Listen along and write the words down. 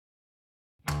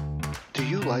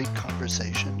you like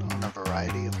conversation on a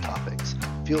variety of topics?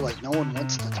 Feel like no one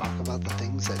wants to talk about the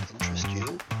things that interest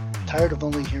you? Tired of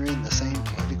only hearing the same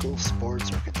political, sports,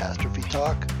 or catastrophe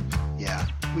talk? Yeah,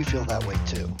 we feel that way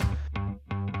too.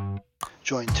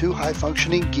 Join two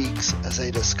high-functioning geeks as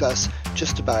they discuss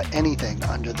just about anything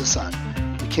under the sun.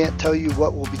 We can't tell you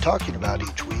what we'll be talking about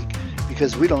each week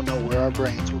because we don't know where our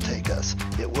brains will take us.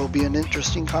 It will be an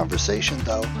interesting conversation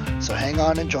though, so hang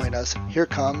on and join us. Here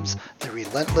comes the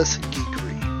Relentless Geekery.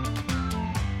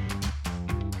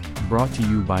 Brought to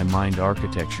you by Mind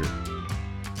Architecture.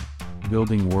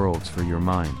 Building worlds for your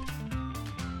mind.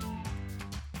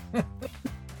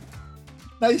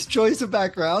 Nice choice of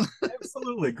background.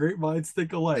 Absolutely. Great minds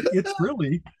think alike. It's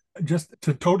really just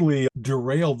to totally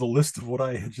derail the list of what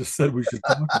I had just said we should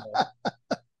talk about.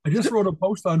 I just wrote a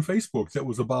post on Facebook that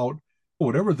was about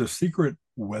whatever the secret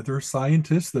weather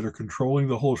scientists that are controlling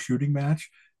the whole shooting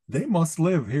match. They must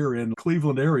live here in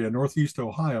Cleveland area, Northeast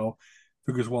Ohio,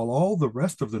 because while all the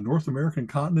rest of the North American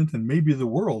continent and maybe the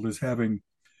world is having,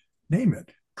 name it,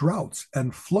 droughts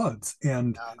and floods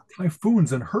and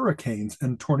typhoons and hurricanes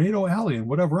and Tornado Alley and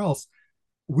whatever else,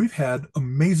 we've had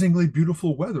amazingly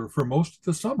beautiful weather for most of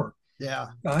the summer. Yeah.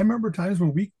 I remember times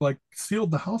when we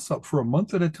sealed the house up for a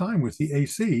month at a time with the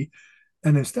AC,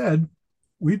 and instead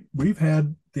we've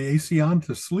had the AC on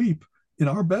to sleep in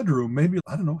our bedroom, maybe,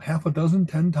 I don't know, half a dozen,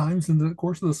 10 times in the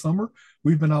course of the summer.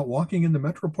 We've been out walking in the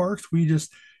metro parks.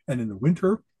 And in the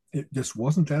winter, it just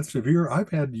wasn't that severe. I've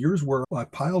had years where I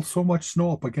piled so much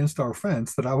snow up against our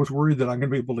fence that I was worried that I'm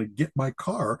going to be able to get my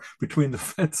car between the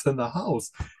fence and the house.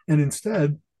 And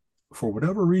instead, for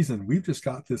whatever reason, we've just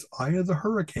got this eye of the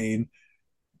hurricane,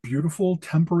 beautiful,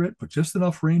 temperate, but just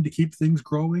enough rain to keep things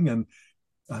growing. And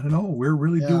I don't know, we're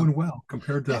really doing well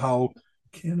compared to how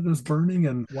Canada's burning.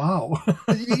 And wow.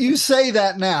 You say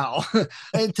that now.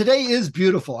 And today is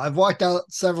beautiful. I've walked out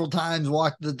several times,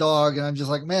 walked the dog, and I'm just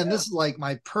like, man, this is like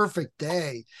my perfect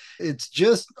day. It's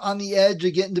just on the edge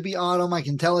of getting to be autumn. I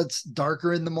can tell it's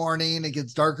darker in the morning. It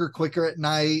gets darker quicker at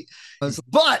night.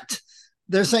 But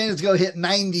they're saying it's going to hit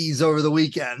 90s over the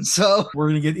weekend. So we're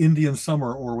going to get Indian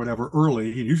summer or whatever early.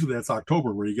 Usually that's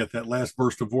October where you get that last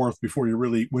burst of warmth before you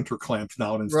really winter clamps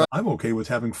down and stuff. Right. I'm okay with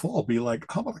having fall be like,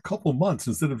 how about a couple months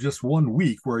instead of just 1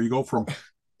 week where you go from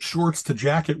shorts to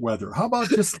jacket weather? How about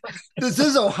just this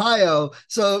is Ohio,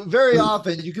 so very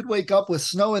often you could wake up with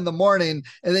snow in the morning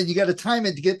and then you got to time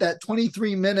it to get that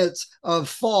 23 minutes of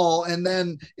fall, and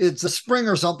then it's a spring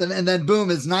or something, and then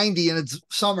boom, it's 90 and it's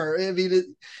summer. I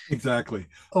mean, exactly.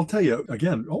 I'll tell you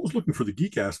again, always looking for the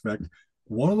geek aspect.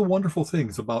 One of the wonderful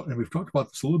things about, and we've talked about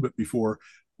this a little bit before,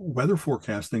 weather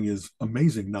forecasting is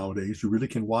amazing nowadays. You really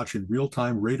can watch in real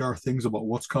time radar things about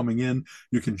what's coming in.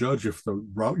 You can judge if the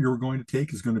route you're going to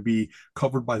take is going to be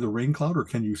covered by the rain cloud or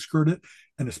can you skirt it.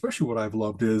 And especially what I've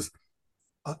loved is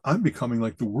I'm becoming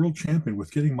like the world champion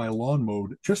with getting my lawn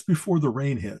mowed just before the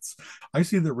rain hits. I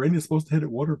see that rain is supposed to hit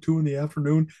at 1 or 2 in the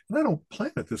afternoon, and I don't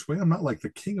plan it this way. I'm not like the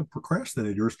king of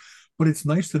procrastinators, but it's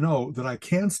nice to know that I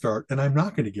can start and I'm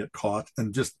not going to get caught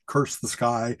and just curse the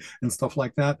sky and stuff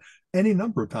like that. Any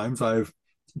number of times I've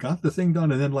got the thing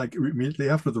done, and then like immediately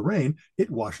after the rain,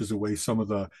 it washes away some of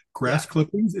the grass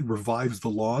clippings. It revives the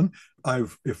lawn.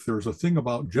 If there's a thing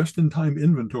about just-in-time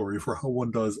inventory for how one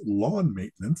does lawn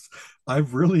maintenance,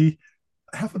 I've really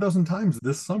half a dozen times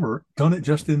this summer done it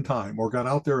just in time or got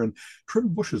out there and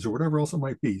trimmed bushes or whatever else it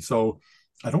might be. So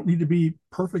I don't need to be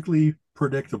perfectly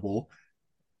predictable.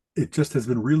 It just has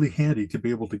been really handy to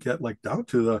be able to get like down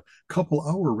to the couple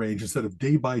hour range instead of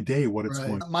day by day what it's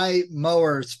going. My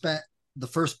mower spent the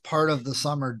first part of the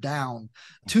summer down.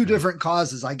 Two different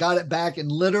causes. I got it back, and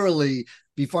literally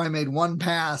before I made one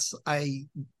pass, I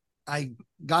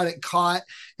got it caught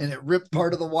and it ripped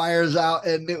part of the wires out,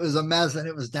 and it was a mess, and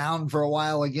it was down for a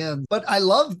while again. But I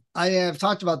have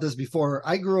talked about this before.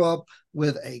 I grew up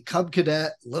with a Cub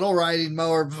Cadet little riding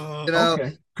mower,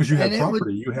 Okay. Because you had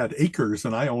property, you had acres,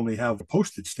 and I only have a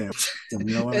postage stamp.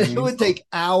 It would take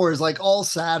hours, like all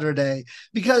Saturday,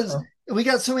 because we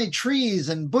got so many trees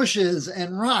and bushes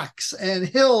and rocks and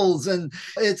hills, and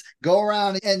it's go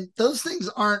around, and those things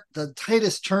aren't the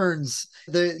tightest turns.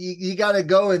 You got to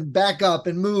go and back up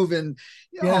and move and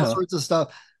all sorts of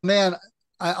stuff. Man,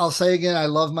 I'll say again, I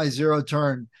love my zero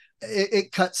turn.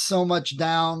 It cuts so much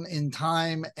down in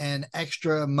time and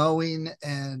extra mowing,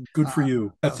 and good for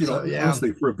you. That's,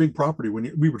 honestly, for a big property,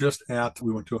 we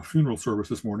went to a funeral service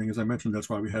this morning, as I mentioned, that's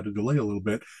why we had to delay a little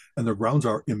bit, and the grounds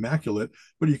are immaculate,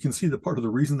 but you can see that part of the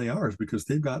reason they are is because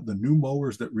they've got the new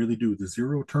mowers that really do the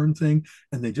zero turn thing,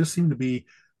 and they just seem to be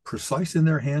precise in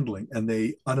their handling, and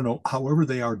I don't know, however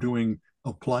they are doing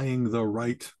applying the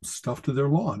right stuff to their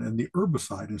lawn and the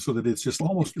herbicide, and so that it's just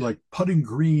almost like putting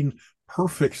green,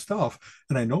 perfect stuff.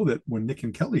 And I know that when Nick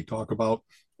and Kelly talk about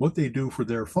what they do for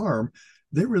their farm,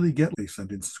 they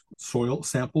send in soil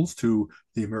samples to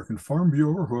the American Farm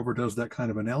Bureau or whoever does that kind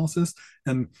of analysis.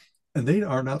 And they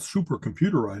are not super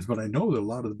computerized, but I know that a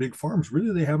lot of the big farms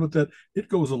really they have it that it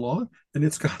goes along and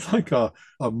it's got like a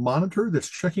monitor that's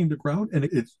checking the ground, and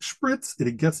it spritz and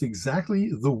it gets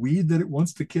exactly the weed that it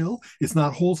wants to kill. It's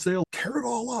not wholesale, tear it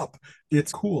all up.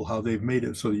 It's cool how they've made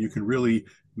it so that you can really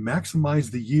maximize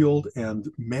the yield and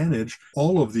manage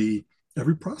all of the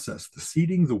every process, the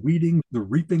seeding, the weeding, the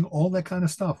reaping, all that kind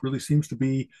of stuff really seems to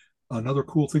be another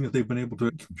cool thing that they've been able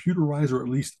to computerize, or at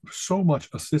least so much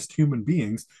assist human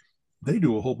beings. They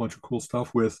do a whole bunch of cool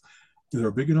stuff with they're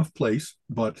a big enough place,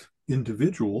 but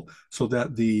individual, so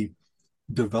that the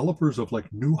developers of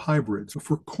like new hybrids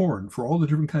for corn, for all the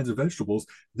different kinds of vegetables,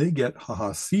 they get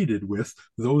seeded with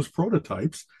those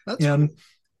prototypes. That's and cool.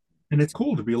 and it's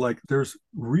cool to be like, there's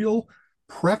real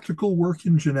practical work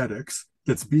in genetics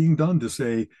that's being done to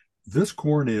say this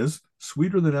corn is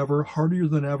sweeter than ever, hardier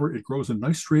than ever. It grows in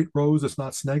nice straight rows. It's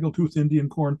not snaggletooth Indian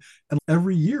corn. And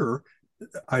every year,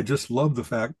 I just love the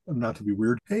fact, not to be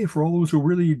weird, hey, for all those who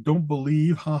really don't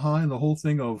believe, in the whole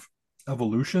thing of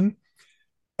evolution,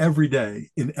 every day,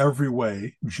 in every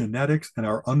way, genetics and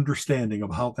our understanding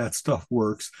of how that stuff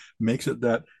works makes it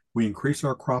that we increase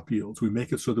our crop yields. We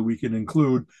make it so that we can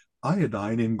include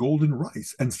iodine in golden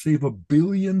rice and save 1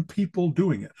 billion people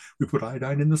doing it. We put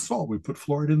iodine in the salt. We put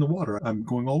fluoride in the water. I'm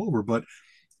going all over, but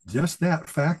just that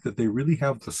fact that they really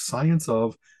have the science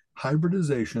of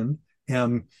hybridization.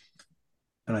 And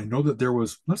I know that there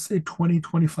was, let's say 20,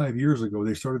 25 years ago,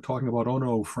 they started talking about, oh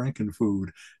no, Frankenfood,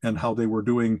 and how they were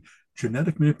doing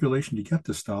genetic manipulation to get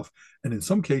this stuff. And in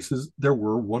some cases, there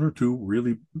were one or two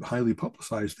really highly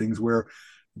publicized things where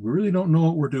we really don't know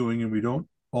what we're doing, and we don't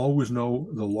always know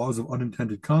the laws of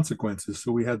unintended consequences.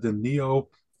 So we had the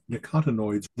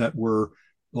neonicotinoids that were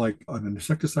like an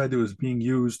insecticide that was being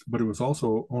used, but it was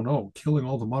also, oh no, killing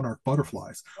all the monarch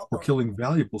butterflies or killing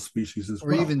valuable species as Or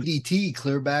well. even DT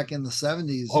clear back in the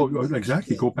 70s. Oh,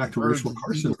 exactly. Go back to Rachel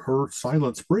Carson. Her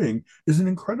Silent Spring is an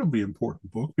incredibly important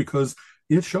book because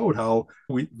it showed how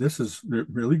this is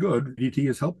really good. DT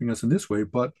is helping us in this way,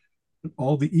 but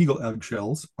all the eagle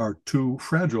eggshells are too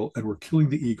fragile and we're killing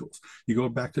the eagles. You go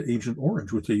back to Agent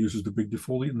Orange, which they use as the big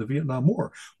defoliant in the Vietnam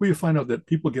War, where you find out that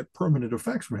people get permanent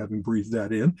effects from having breathed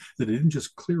that in, that it didn't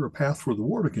just clear a path for the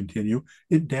war to continue,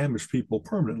 it damaged people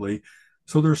permanently.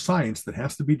 So there's science that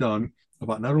has to be done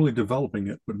about not only developing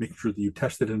it, but making sure that you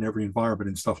test it in every environment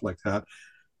and stuff like that.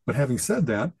 But having said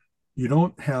that, you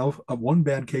don't have one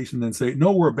bad case and then say,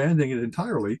 no, we're abandoning it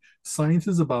entirely. Science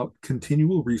is about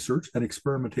continual research and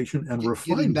experimentation and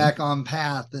refinement. Getting back on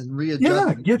path and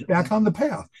readjusting. Yeah, get back on the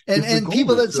path. And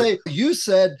people that say, you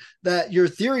said that your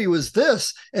theory was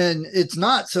this and it's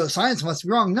not, so science must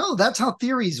be wrong. No, that's how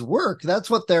theories work. That's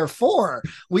what they're for.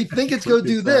 We think it's going to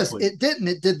do this. It didn't.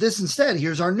 It did this instead.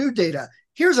 Here's our new data.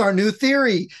 Here's our new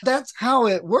theory. That's how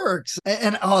it works.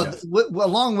 And yes.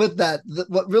 Along with that,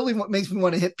 what makes me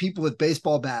want to hit people with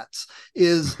baseball bats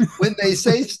is when they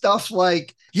say stuff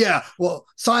like, yeah, well,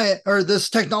 science or this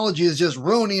technology is just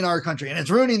ruining our country and it's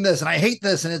ruining this and I hate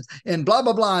this and blah,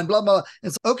 blah, blah, and blah, blah.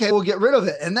 It's okay, we'll get rid of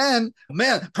it. And then,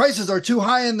 man, prices are too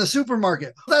high in the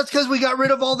supermarket. That's because we got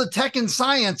rid of all the tech and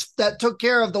science that took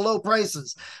care of the low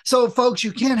prices. So folks,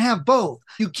 you can't have both.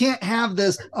 You can't have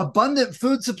this abundant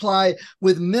food supply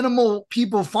with minimal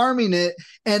people farming it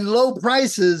and low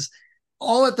prices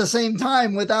all at the same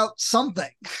time without something.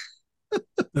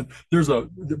 There's a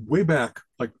way back,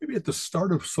 like maybe at the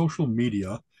start of social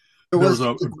media.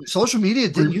 Social media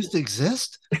didn't used to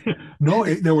exist. No,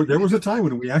 there was a time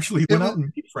when we actually went out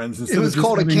and meet friends. It was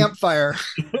called a campfire.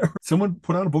 Someone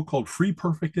put out a book called Free,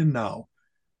 Perfect, and Now.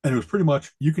 And it was pretty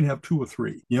much, you can have 2 or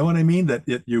 3. You know what I mean?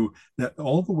 That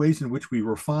all the ways in which we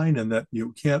refine and that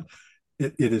you can't,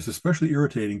 it is especially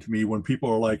irritating to me when people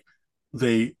are like,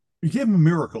 you give them a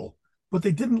miracle, but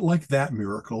they didn't like that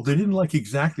miracle. They didn't like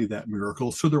exactly that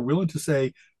miracle. So they're willing to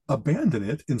say, abandon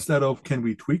it instead of, can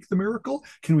we tweak the miracle?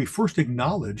 Can we first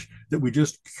acknowledge that we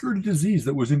just cured a disease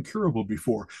that was incurable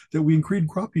before, that we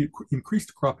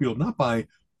increased crop yield not by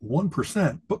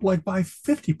 1%, but like by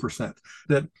 50%,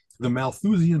 that the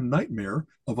Malthusian nightmare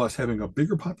of us having a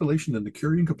bigger population than the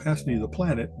carrying capacity of the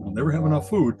planet, we'll never have enough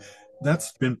food,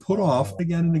 that's been put off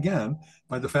again and again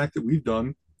by the fact that we've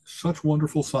done such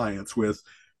wonderful science with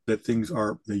that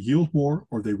they yield more,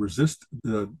 or they resist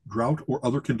the drought or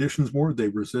other conditions more, they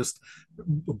resist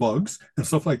bugs and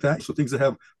stuff like that. So things that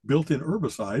have built-in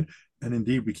herbicide, And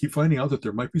indeed, we keep finding out that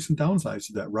there might be some downsides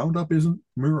to that. Roundup isn't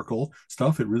miracle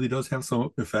stuff. It really does have some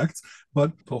effects.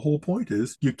 But the whole point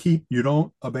is you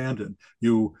don't abandon.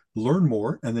 You learn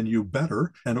more and then you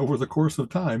better. And over the course of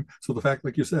time, so the fact,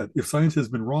 like you said, if science has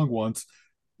been wrong once,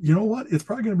 you know what? It's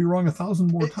probably going to be wrong 1,000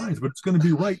 more times, but it's going to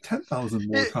be right 10,000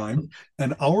 more times.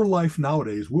 And our life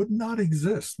nowadays would not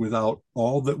exist without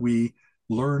all that we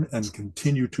learn and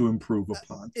continue to improve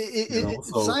upon.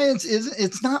 Science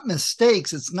it's not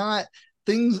mistakes. It's not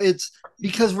things. It's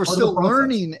because we're still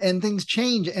learning and things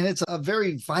change. And it's a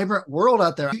very vibrant world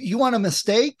out there. You want a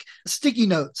mistake? Sticky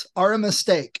notes are a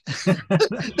mistake.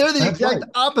 They're the exact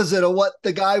opposite of what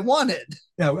the guy wanted.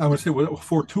 Yeah, I would say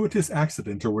fortuitous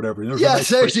accident or whatever. Yes,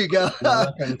 there you go.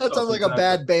 That sounds like a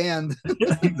bad band.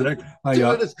 Yeah, exactly.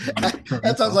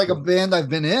 That sounds like a band I've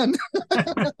been in.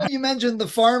 You mentioned the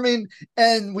farming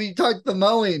and we talked the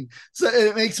mowing. So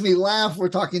it makes me laugh. We're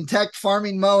talking tech,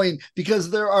 farming, mowing, because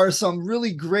there are some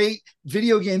really great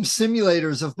video game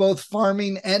simulators of both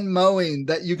farming and mowing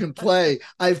that you can play.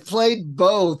 I've played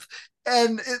both.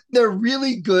 And they're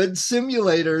really good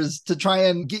simulators to try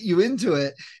and get you into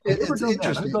it. It's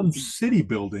interesting. I've done city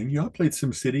building. I played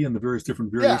SimCity and the various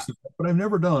different variations, but I've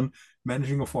never done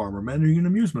managing a farm or managing an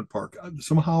amusement park.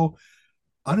 Somehow,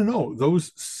 I don't know,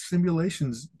 those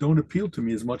simulations don't appeal to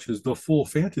me as much as the full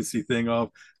fantasy thing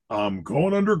of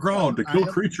going underground to kill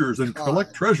creatures and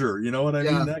collect treasure. You know what I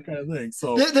mean? That kind of thing.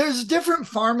 So there's different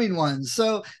farming ones.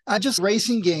 So just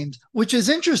racing games, which is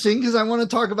interesting because I want to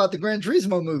talk about the Gran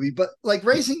Turismo movie. But like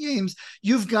racing games,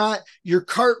 you've got your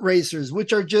kart racers,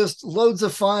 which are just loads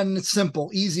of fun, simple,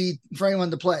 easy for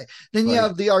anyone to play. Then you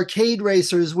have the arcade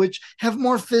racers, which have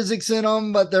more physics in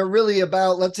them, but they're really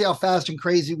about, let's see how fast and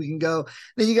crazy we can go.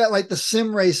 Then you got like the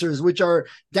sim racers, which are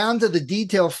down to the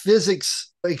detail physics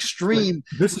extreme.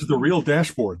 This is the real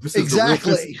dashboard. This is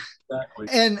exactly.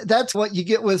 And that's what you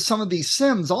get with some of these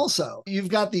sims also. You've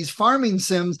got these farming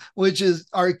sims, which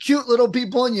are cute little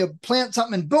people, and you plant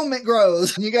something and boom, it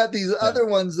grows. And you got these other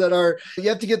ones that you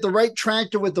have to get the right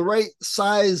tractor with the right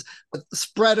size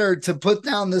spreader to put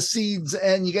down the seeds,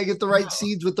 and you got to get the right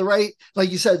seeds with the right, like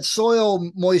you said,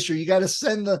 soil moisture. You got to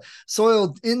send the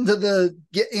soil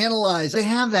get analyzed. They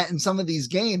have that in some of these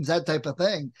games, that type of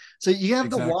thing. So you have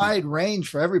the wide range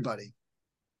for everybody.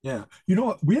 Yeah. You know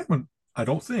what? We haven't, I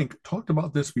don't think, talked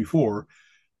about this before.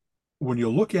 When you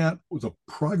look at the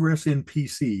progress in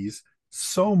PCs,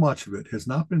 so much of it has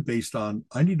not been based on,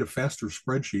 I need a faster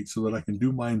spreadsheet so that I can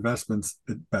do my investments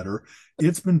better.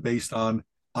 It's been based on,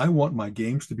 I want my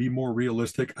games to be more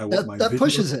realistic. I want my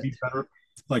videos to be better.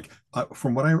 Like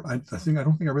from what I think, I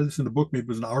don't think I read this in the book. Maybe it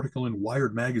was an article in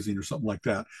Wired magazine or something like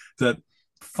that, that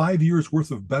 5 years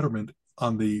worth of betterment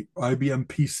on the IBM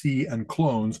PC and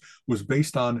clones was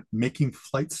based on making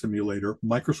Flight Simulator,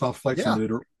 Microsoft Flight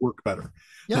Simulator, work better.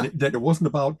 Yeah. That it wasn't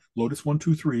about Lotus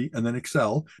 1-2-3 and then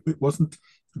Excel. It wasn't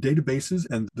databases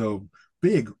and the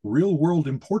big real world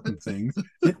important things.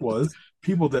 It was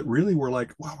people that really were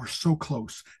like, wow, we're so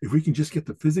close. If we can just get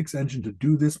the physics engine to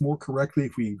do this more correctly,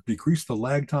 if we decrease the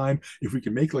lag time, if we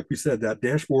can make, like we said, that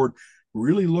dashboard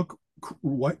really look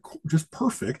just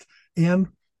perfect and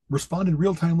respond in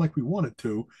real time like we want it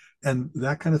to, and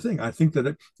that kind of thing. I think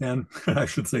that and I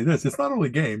should say this, it's not only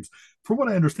games. From what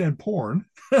I understand, porn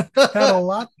had a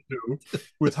lot to do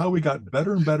with how we got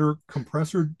better and better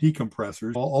compressor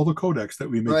decompressors, all the codecs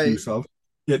that we make use of.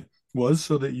 It was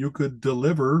so that you could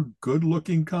deliver good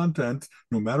looking content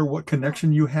no matter what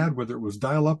connection you had, whether it was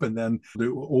dial up and then the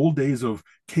old days of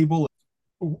cable,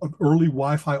 early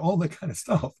Wi-Fi, all that kind of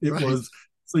stuff. It was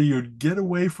so you'd get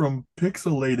away from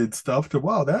pixelated stuff to,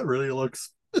 wow, that really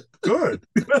looks good.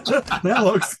 That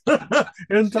looks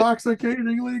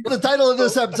intoxicatingly good. The title of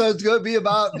this episode is going to be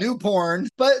about new porn.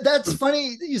 But that's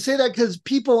funny you say that because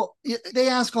people, they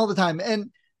ask all the time.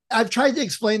 And I've tried to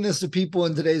explain this to people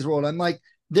in today's world. I'm like,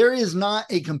 there is not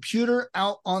a computer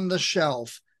out on the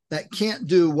shelf that can't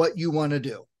do what you want to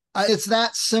do. It's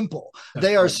that simple.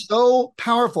 They are so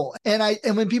powerful. And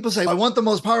when people say, I want the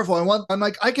most powerful, I'm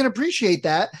like, I can appreciate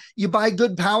that. You buy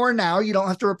good power now, you don't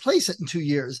have to replace it in 2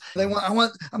 years. I'm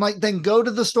like, then go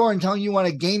to the store and tell them you want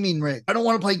a gaming rig. I don't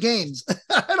want to play games.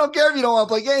 I don't care if you don't want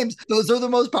to play games. Those are the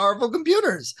most powerful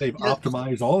computers. They've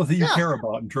optimized all of the you care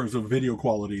about in terms of video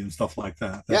quality and stuff like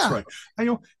that. That's right. I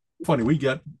know. Funny, we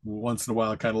get once in a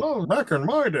while kind of, back in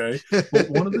my day.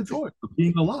 But one of the joys of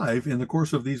being alive in the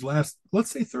course of these last, let's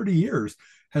say 30 years,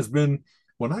 has been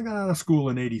when I got out of school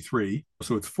in 83,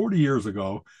 so it's 40 years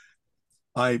ago,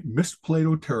 I missed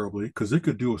Plato terribly because it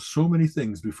could do so many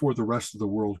things before the rest of the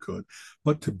world could.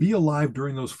 But to be alive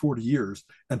during those 40 years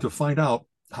and to find out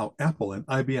how Apple and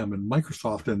IBM and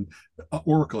Microsoft and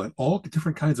Oracle and all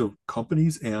different kinds of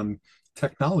companies and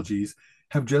technologies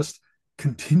have just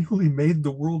continually made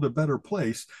the world a better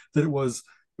place. That it was,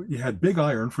 you had big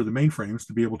iron for the mainframes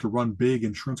to be able to run big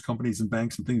insurance companies and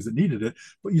banks and things that needed it.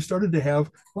 But you started to have,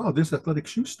 wow, this athletic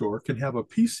shoe store can have a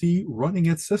PC running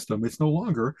its system. It's no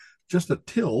longer just a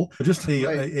till, just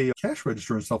a cash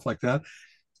register and stuff like that.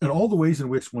 And all the ways in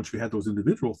which, once you had those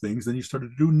individual things, then you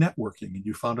started to do networking, and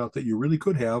you found out that you really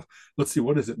could have, let's see,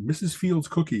 what is it, Mrs. Fields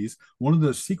cookies. One of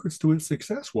the secrets to its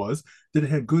success was that it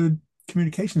had good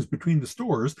communications between the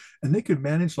stores, and they could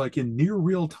manage, like in near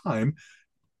real time,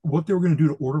 what they were going to do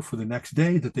to order for the next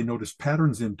day, that they noticed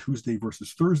patterns in Tuesday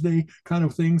versus Thursday kind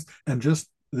of things. And just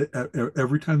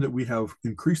every time that we have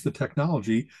increased the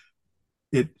technology,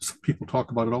 some people talk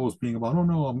about it always being about, oh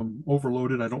no, I'm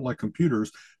overloaded, I don't like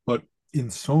computers. But in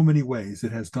so many ways,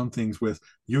 it has done things with,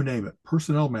 you name it,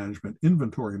 personnel management,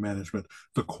 inventory management,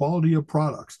 the quality of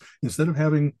products. Instead of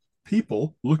having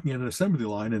people looking at an assembly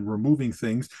line and removing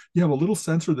things, you have a little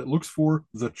sensor that looks for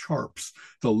the charps,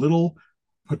 the little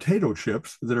potato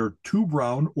chips that are too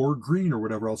brown or green or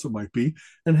whatever else it might be,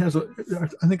 and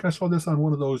I think I saw this on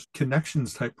one of those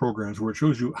connections type programs where it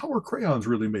shows you, how are crayons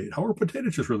really made, how are potato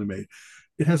chips really made.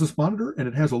 It has this monitor, and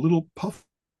it has a little puff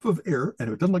of air, and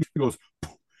if it doesn't like it, it goes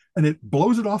poof, and it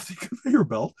blows it off the conveyor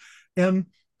belt. And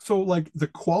so, like, the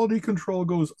quality control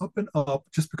goes up and up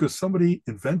just because somebody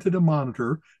invented a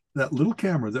monitor, that little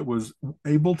camera that was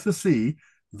able to see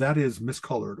that is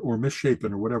miscolored or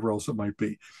misshapen or whatever else it might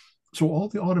be. So all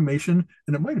the automation,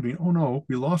 and it might have been, oh no,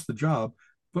 we lost the job,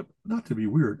 but not to be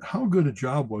weird, how good a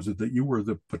job was it that you were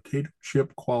the potato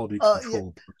chip quality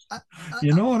control person?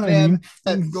 You know what I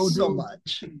mean? Go so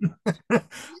much.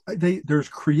 There's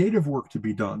creative work to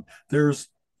be done. There's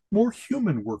more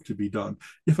human work to be done.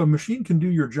 If a machine can do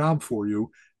your job for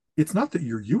you, it's not that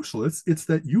you're useless, it's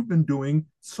that you've been doing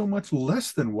so much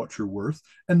less than what you're worth.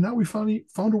 And now we finally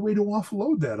found a way to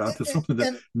offload that onto something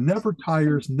that never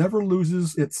tires, never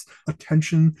loses its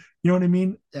attention. You know what I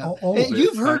mean? Yeah. And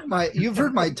you've heard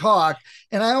my talk,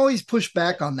 and I always push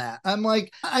back on that. I'm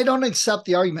like, I don't accept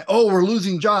the argument, oh, we're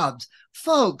losing jobs.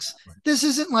 Folks, this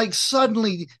isn't like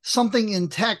suddenly something in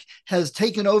tech has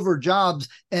taken over jobs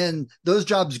and those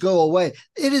jobs go away.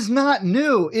 It is not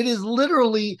new. It is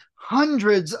literally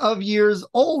hundreds of years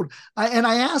old. And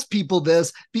I ask people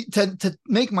this to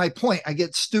make my point. I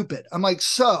get stupid. I'm like,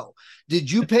 so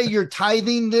did you pay your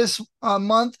tithing this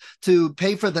month to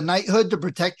pay for the knighthood to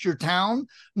protect your town?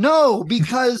 No,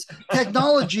 because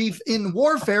technology in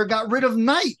warfare got rid of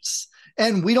knights.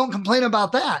 And we don't complain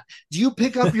about that. Do you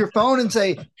pick up your phone and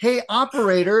say, hey,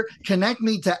 operator, connect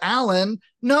me to Alan?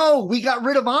 No, we got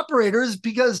rid of operators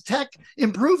because tech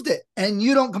improved it. And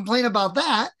you don't complain about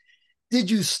that. Did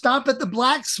you stop at the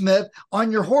blacksmith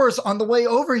on your horse on the way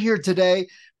over here today?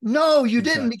 No, you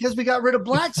didn't, because we got rid of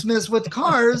blacksmiths with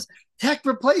cars. Tech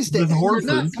replaced it. You're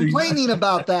not complaining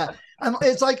about that.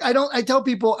 It's like, I tell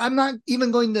people, I'm not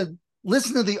even going to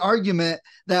listen to the argument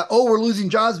that, oh, we're losing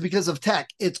jobs because of tech.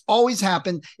 It's always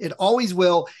happened. It always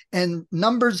will. And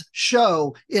numbers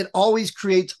show it always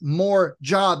creates more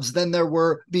jobs than there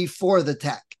were before the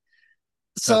tech.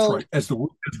 So, that's right. As the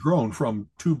world has grown from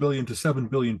 2 billion to 7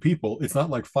 billion people, it's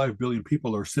not like 5 billion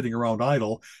people are sitting around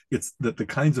idle. It's that the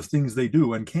kinds of things they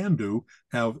do and can do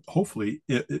have hopefully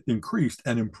increased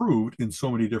and improved in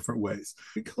so many different ways.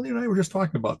 Kelly and I were just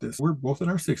talking about this. We're both in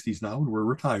our 60s now, and we're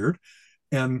retired.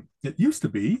 And it used to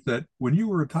be that when you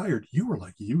were retired, you were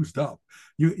like used up.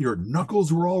 Your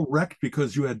knuckles were all wrecked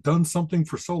because you had done something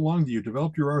for so long that you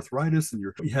developed your arthritis, and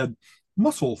you had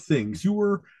muscle things. You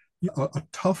were a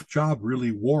tough job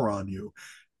really wore on you.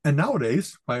 And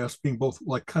nowadays, by us being both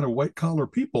like kind of white collar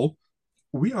people,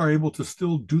 we are able to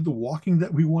still do the walking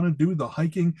that we want to do, the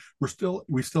hiking.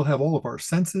 We still have all of our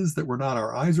senses, that we're not,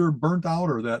 our eyes are burnt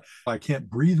out, or that I can't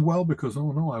breathe well because,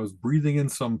 oh no, I was breathing in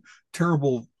some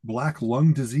terrible black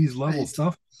lung disease level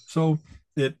stuff. So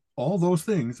all those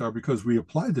things are because we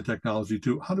applied the technology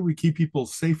to how do we keep people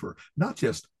safer, not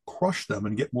just crush them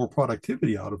and get more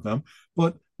productivity out of them,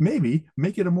 but maybe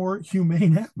make it a more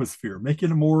humane atmosphere, make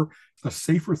it a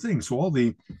safer thing. So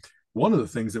one of the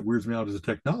things that weirds me out as a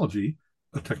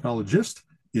technologist,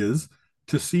 is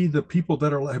to see the people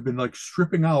that have been like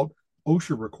stripping out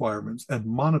OSHA requirements and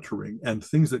monitoring and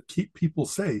things that keep people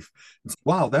safe.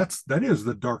 Wow, that is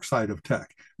the dark side of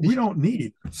tech. We don't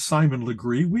need Simon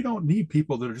Legree. We don't need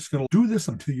people that are just going to do this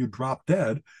until you drop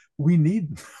dead. We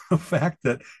need the fact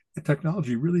that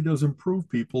technology really does improve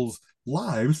people's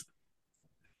lives,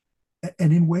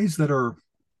 and in ways that are,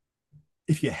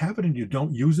 if you have it and you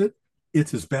don't use it,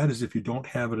 it's as bad as if you don't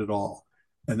have it at all.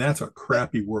 And that's a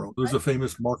crappy world. There's a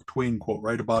famous Mark Twain quote,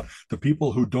 right? About the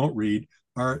people who don't read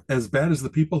are as bad as the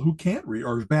people who can't read,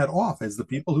 or as bad off as the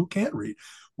people who can't read.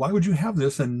 Why would you have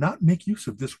this and not make use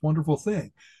of this wonderful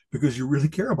thing? Because you really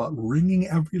care about wringing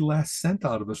every last cent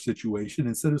out of a situation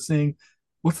instead of saying,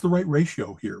 what's the right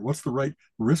ratio here? What's the right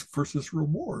risk versus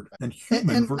reward and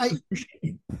human versus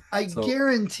machine? I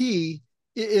guarantee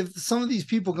if some of these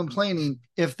people complaining,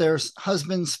 if their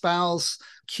husband, spouse,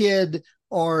 kid,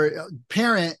 or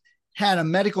parent had a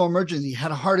medical emergency,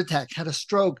 had a heart attack, had a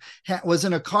stroke, was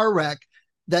in a car wreck,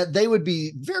 that they would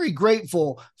be very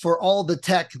grateful for all the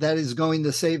tech that is going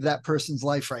to save that person's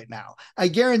life right now. I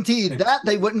guarantee that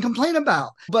they wouldn't complain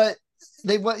about, but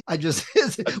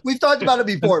we've talked about it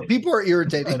before. People are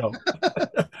irritated. I know.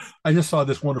 I just saw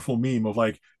this wonderful meme of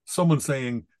like someone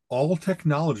saying all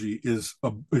technology is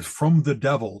from the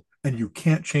devil and you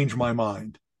can't change my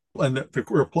mind. And the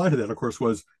reply to that, of course,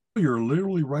 was, you're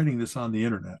literally writing this on the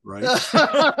internet, right?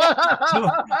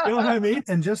 you know what I mean?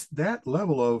 And just that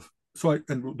level of,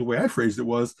 and the way I phrased it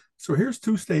was, so here's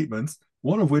two statements,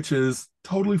 one of which is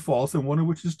totally false and one of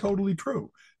which is totally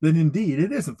true. Then indeed,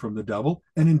 it isn't from the devil.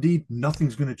 And indeed,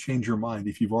 nothing's going to change your mind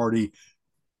if you've already,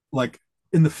 like,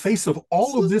 in the face of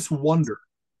all of this wonder,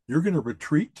 you're going to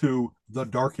retreat to the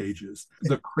dark ages,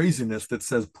 the craziness that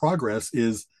says progress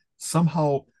is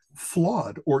somehow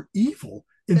flawed or evil,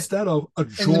 instead of a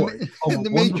joy. And to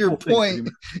make your point,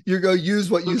 you're going to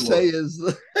use what you say is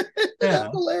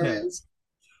hilarious. Yeah.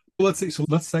 Let's see. So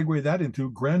let's segue that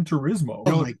into Gran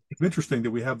Turismo. It's interesting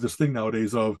that we have this thing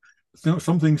nowadays of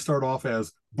some things start off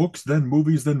as books, then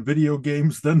movies, then video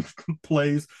games, then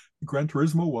plays. Gran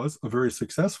Turismo was a very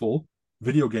successful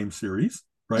video game series,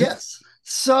 right? Yes.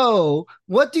 So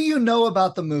what do you know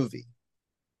about the movie?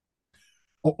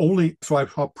 So I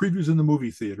saw previews in the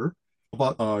movie theater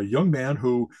about a young man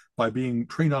who, by being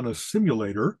trained on a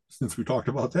simulator, since we talked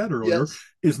about that earlier,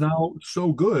 is now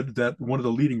so good that one of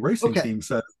the leading racing teams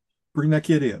said, bring that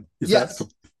kid in. Is that the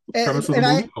premise of the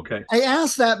movie? I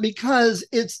asked that because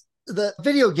it's the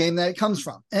video game that it comes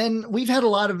from. And we've had a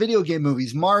lot of video game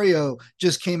movies. Mario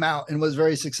just came out and was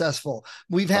very successful.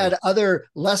 We've had other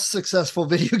less successful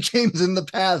video games in the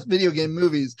past, video game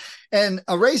movies. And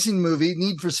a racing movie,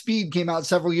 Need for Speed, came out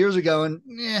several years ago, and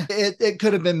it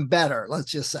could have been better,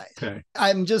 let's just say. Okay.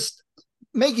 I'm just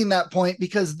making that point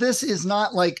because this is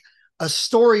not like a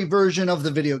story version of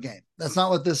the video game. That's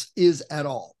not what this is at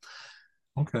all.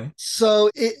 Okay.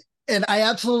 And I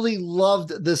absolutely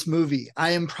loved this movie. I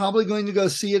am probably going to go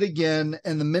see it again.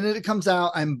 And the minute it comes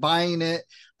out, I'm buying it.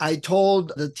 I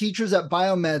told the teachers at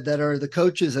Biomed that are the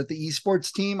coaches at the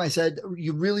esports team, I said,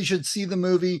 you really should see the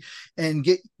movie and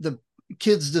get the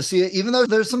kids to see it, even though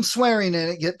there's some swearing in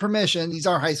it, get permission. These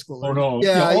are high schoolers. Oh no.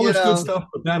 Yeah, all this good stuff,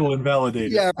 but that'll invalidate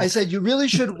it. Yeah. I said, you really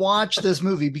should watch this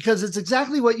movie because it's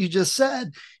exactly what you just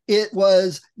said. It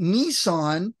was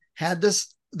Nissan had this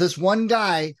one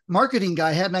guy, marketing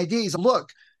guy, had an idea. He said, look,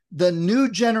 the new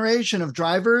generation of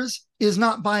drivers is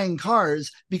not buying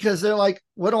cars because they're like,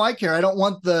 what do I care? I don't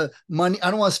want the money. I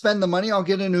don't want to spend the money. I'll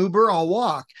get an Uber. I'll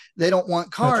walk. They don't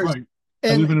want cars. That's right.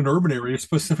 I live in an urban area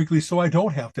specifically so I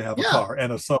don't have to have a car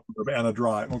and a suburb and a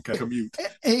drive. Okay, commute.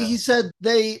 And he said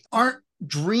they aren't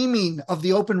dreaming of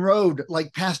the open road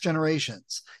like past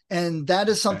generations. And that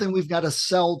is something we've got to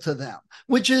sell to them,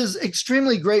 which is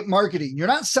extremely great marketing. You're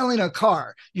not selling a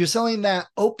car. You're selling that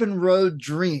open road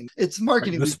dream. It's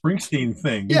marketing. The Springsteen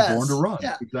thing, Born to Run.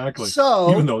 Yeah. Exactly.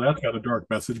 So, even though that's got a dark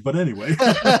message, but anyway.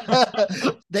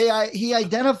 He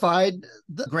identified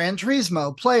the Gran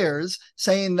Turismo players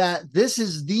saying that this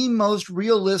is the most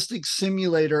realistic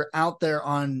simulator out there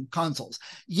on consoles.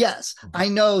 Yes, I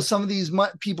know some of these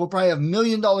people probably have $1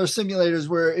 million simulators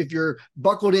where if you're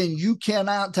buckled in, you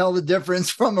cannot tell the difference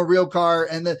from a real car.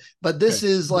 But this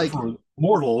is like for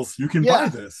mortals, you can buy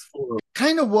this.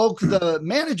 Kind of woke the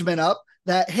management up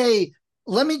that, hey,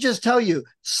 let me just tell you,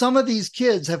 some of these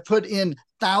kids have put in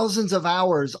thousands of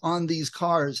hours on these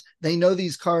cars. They know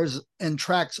these cars and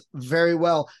tracks very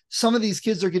well. Some of these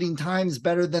kids are getting times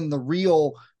better than the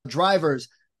real drivers.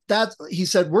 He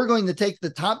said, we're going to take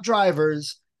the top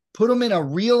drivers, put them in a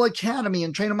real academy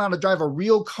and train them how to drive a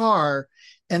real car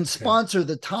and sponsor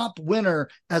the top winner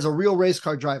as a real race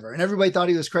car driver. And everybody thought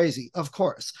he was crazy. Of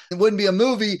course. It wouldn't be a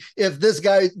movie if this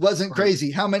guy wasn't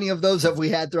crazy. How many of those have we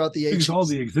had throughout the ages? All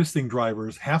the existing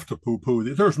drivers have to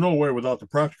poo-poo. There's no way without the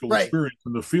practical experience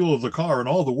and the feel of the car and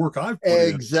all the work I've put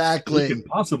in. Exactly. He can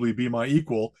possibly be my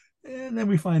equal. And then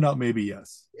we find out maybe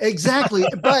yes. Exactly.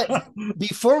 But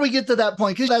before we get to that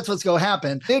point, because that's what's going to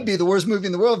happen, it'd be the worst movie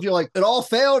in the world if you're like, it all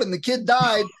failed and the kid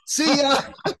died. See ya.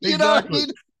 You know what I mean?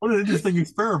 What an interesting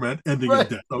experiment ending in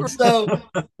death. So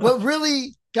what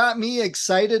really got me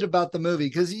excited about the movie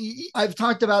because I've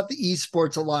talked about the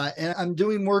esports a lot, and I'm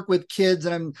doing work with kids,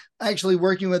 and I'm actually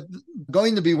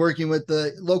going to be working with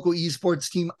the local esports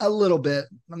team a little bit.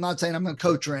 I'm not saying I'm a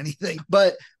coach or anything,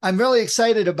 but I'm really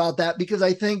excited about that because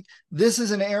I think this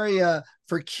is an area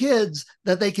for kids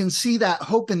that they can see that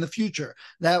hope in the future.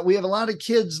 That we have a lot of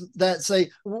kids that say,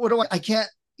 I can't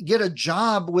get a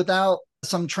job without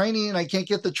some training, and I can't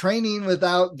get the training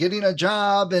without getting a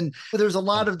job. And there's a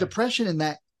lot of depression in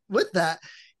that with that.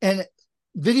 And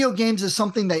video games is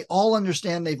something they all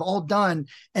understand, they've all done,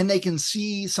 and they can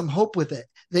see some hope with it.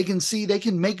 They can see they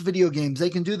can make video games, they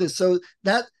can do this. So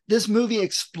that this movie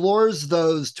explores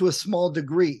those to a small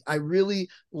degree. I really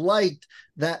liked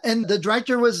that. And the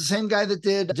director was the same guy that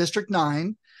did District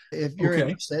 9, if you're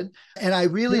interested. And I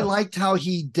really liked how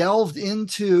he delved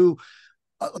into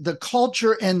the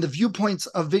culture and the viewpoints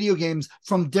of video games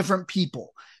from different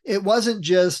people. It wasn't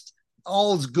just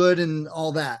all's good and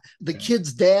all that. The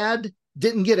kid's dad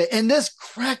didn't get it. And this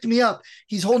cracked me up.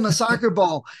 He's holding a soccer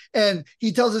ball and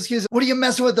he tells his kids, what are you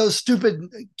messing with those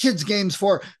stupid kids games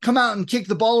for? Come out and kick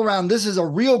the ball around. This is a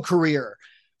real career.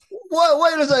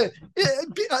 What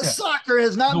is soccer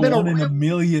has not been one in a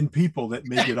million people that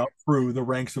make it up through the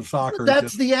ranks of soccer.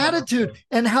 That's the attitude.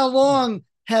 And how long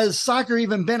has soccer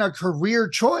even been a career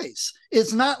choice?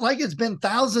 It's not like it's been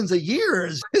thousands of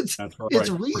years. It's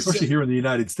recent. Especially here in the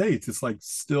United States, it's like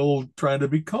still trying to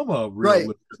become a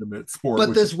real legitimate sport.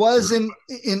 But this was in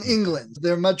England.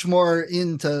 They're much more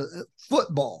into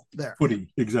football there.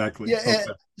 Footy, exactly. Yeah. Okay.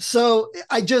 So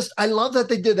I love that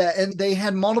they did that. And they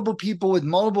had multiple people with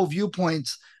multiple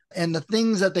viewpoints and the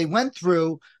things that they went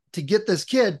through to get this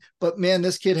kid. But man,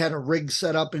 this kid had a rig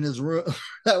set up in his room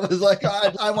that was like,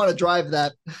 I want to drive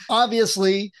that.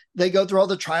 Obviously, they go through all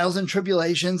the trials and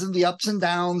tribulations and the ups and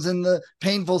downs and the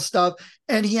painful stuff.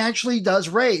 And he actually does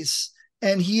race.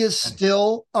 And he is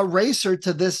still a racer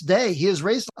to this day. He has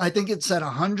raced, I think it said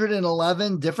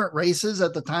 111 different races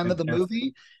at the time of the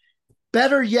movie.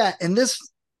 Better yet, and this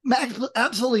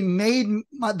absolutely made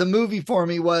the movie for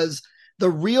me, was the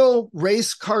real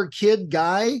race car kid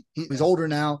guy. He's older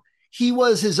now. He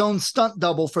was his own stunt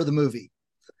double for the movie.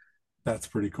 That's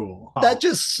pretty cool. That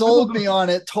just sold me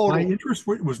on it totally. My interest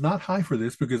was not high for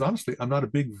this because honestly, I'm not a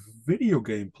big video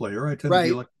game player. I tend to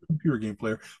be like a computer game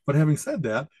player. But having said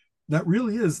that,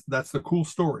 that's the cool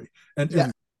story. And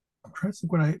I'm trying to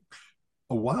think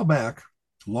a while back,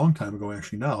 a long time ago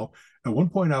actually now, at one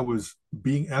point I was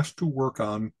being asked to work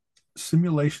on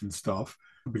simulation stuff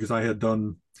because I had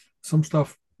done some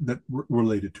stuff that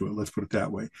related to it, let's put it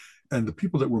that way. And the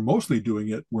people that were mostly doing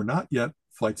it were not yet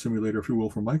Flight Simulator, if you will,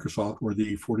 from Microsoft or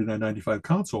the $49.95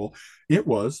 console. It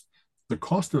was the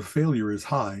cost of failure is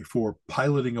high for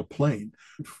piloting a plane,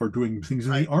 for doing things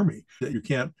in the Army, that you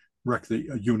can't wreck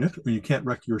the unit or you can't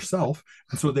wreck yourself.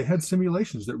 And so they had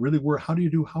simulations that really were, how do you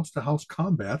do house-to-house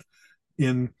combat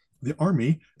in the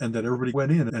Army, and that everybody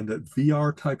went in, and that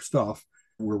VR type stuff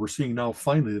where we're seeing now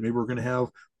finally that maybe we're going to have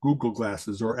Google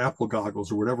glasses or Apple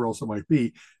goggles or whatever else it might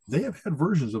be. They have had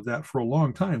versions of that for a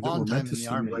long time that were meant to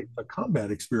simulate the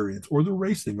combat experience or the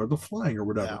racing or the flying or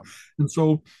whatever. Yeah. And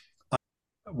so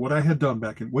what I had done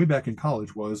way back in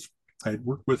college was I had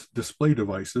worked with display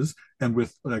devices and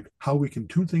with like how we can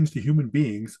tune things to human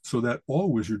beings so that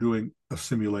always you're doing a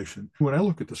simulation. When I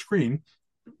look at the screen,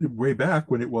 way back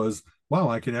when it was, wow,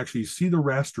 I can actually see the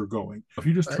raster going. If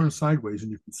you just turn sideways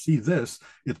and you can see this,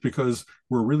 it's because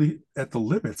we're really at the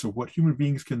limits of what human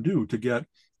beings can do to get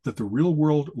that the real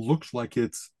world looks like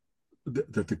it's,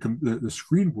 that the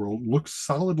screen world looks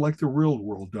solid like the real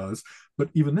world does. But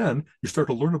even then, you start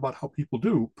to learn about how people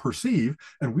do perceive,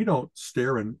 and we don't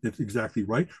stare and it's exactly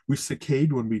right. We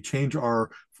saccade when we change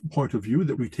our point of view,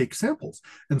 that we take samples.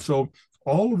 And so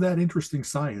all of that interesting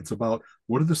science about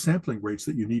what are the sampling rates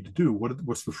that you need to do,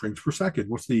 what's the frames per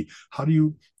second, how do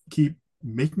you keep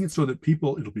making it so that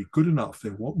it'll be good enough,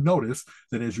 they won't notice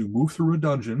that as you move through a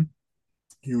dungeon,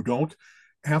 you don't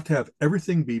have to have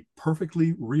everything be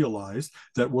perfectly realized,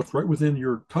 that what's right within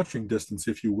your touching distance,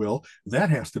 if you will,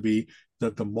 that has to be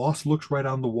that the moss looks right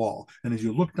on the wall. And as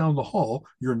you look down the hall,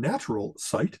 your natural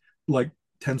sight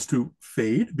tends to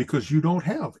fade because you don't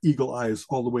have eagle eyes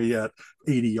all the way at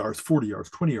 80 yards, 40 yards,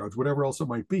 20 yards, whatever else it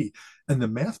might be. And the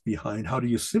math behind how do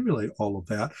you simulate all of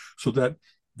that so that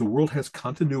the world has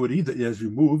continuity, that as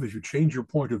you move, as you change your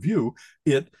point of view,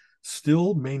 it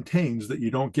still maintains that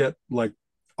you don't get like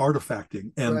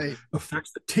artifacting and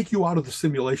effects that take you out of the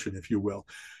simulation, if you will.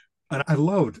 And I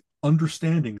loved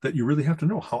understanding that you really have to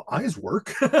know how eyes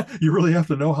work. You really have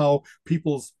to know how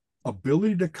people's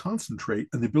ability to concentrate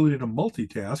and the ability to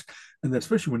multitask, and that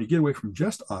especially when you get away from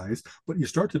just eyes, but you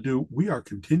start to do, we are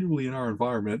continually in our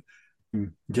environment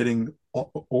getting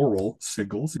oral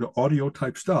signals, audio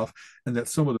type stuff, and that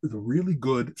some of the really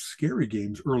good scary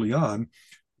games early on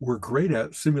were great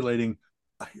at simulating.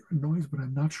 I hear a noise, but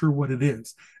I'm not sure what it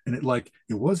is. And it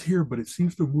was here, but it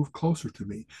seems to move closer to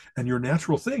me. And your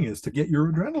natural thing is to get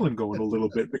your adrenaline going a little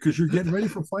bit because you're getting ready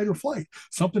for fight or flight.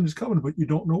 Something is coming, but you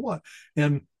don't know what.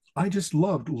 And I just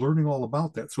loved learning all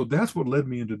about that. So that's what led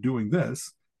me into doing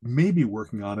this, maybe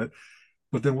working on it.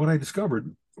 But then what I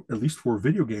discovered, at least for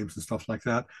video games and stuff like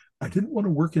that, I didn't want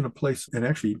to work in a place, and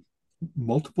actually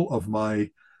multiple of my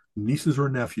nieces or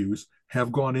nephews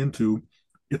have gone into,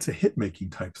 it's a hit making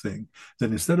type thing.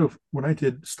 Then instead of when I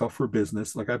did stuff for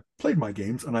business, like I played my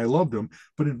games and I loved them,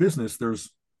 but in business, there's,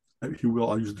 if you will,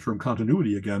 I'll use the term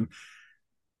continuity again.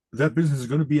 That business is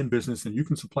going to be in business and you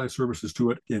can supply services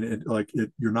to it. And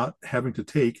you're not having to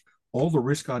take all the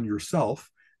risk on yourself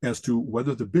as to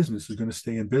whether the business is going to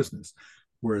stay in business.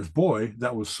 Whereas, boy,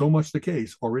 that was so much the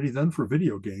case already then for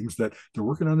video games that they're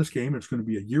working on this game. It's going to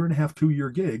be a 1.5 to 2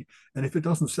 year gig. And if it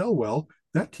doesn't sell well,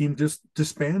 that team just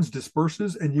disbands,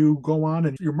 disperses, and you go on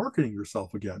and you're marketing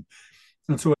yourself again.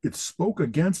 And so it spoke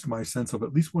against my sense of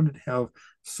at least wanted to have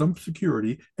some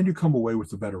security, and you come away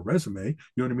with a better resume. You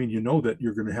know what I mean? You know that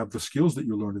you're going to have the skills that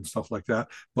you learned and stuff like that.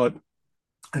 But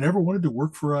I never wanted to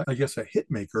work for, a hit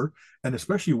maker, and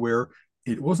especially where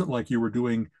it wasn't like you were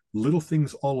doing little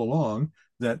things all along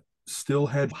that still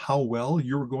had how well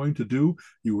you were going to do.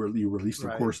 You released,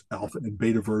 of course, alpha and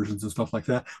beta versions and stuff like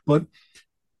that. But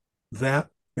that,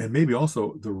 and maybe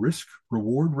also the risk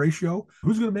reward ratio,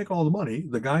 who's going to make all the money?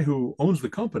 The guy who owns the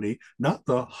company, not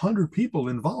the 100 people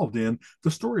involved in the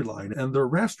storyline and the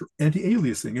raster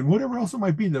anti-aliasing and whatever else it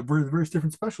might be, the various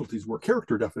different specialties were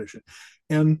character definition.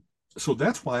 And so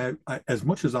that's why I, as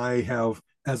much as I have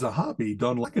as a hobby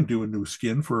done, I can do a new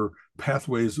skin for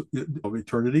Pathways of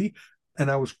Eternity. And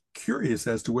I was curious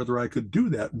as to whether I could do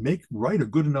that, write a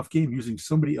good enough game using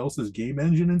somebody else's game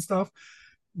engine and stuff.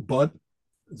 But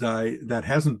that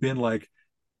hasn't been like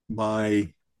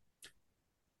my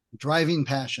driving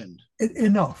passion.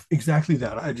 Enough. Exactly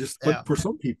that. But for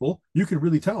some people, you can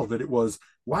really tell that it was,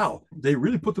 wow, they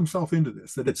really put themselves into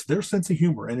this, that it's their sense of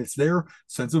humor and it's their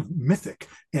sense of mythic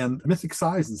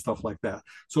size and stuff like that.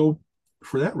 So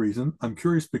for that reason, I'm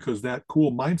curious because that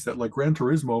cool mindset, like Gran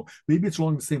Turismo, maybe it's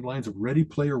along the same lines of Ready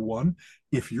Player One.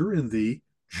 If you're in the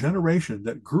generation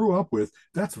that grew up with,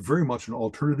 that's very much an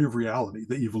alternative reality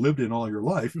that you've lived in all your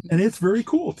life. And it's very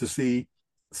cool to see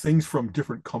things from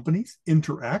different companies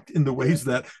interact in the ways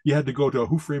that you had to go to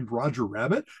Who Framed Roger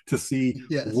Rabbit to see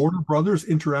Warner Brothers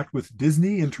interact with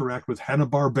Disney, interact with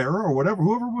Hanna-Barbera or whatever,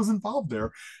 whoever was involved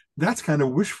there. That's kind of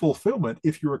wish fulfillment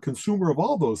if you're a consumer of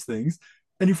all those things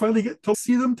and you finally get to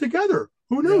see them together.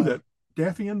 Who knew that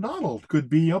Daffy and Donald could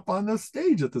be up on the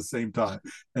stage at the same time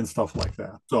and stuff like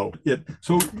that. So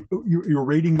you're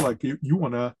rating, like you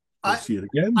want to see it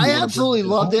again? I absolutely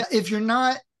loved it. If you're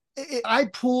not, I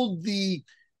pulled the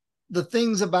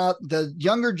things about the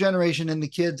younger generation and the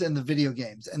kids and the video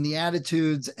games and the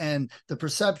attitudes and the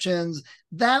perceptions.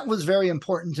 That was very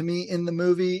important to me in the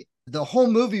movie. The whole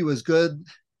movie was good.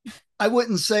 I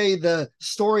wouldn't say the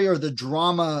story or the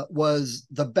drama was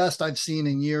the best I've seen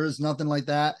in years, nothing like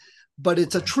that, but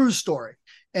it's a true story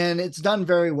and it's done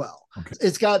very well. Okay.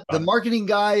 It's got the marketing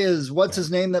guy is what's his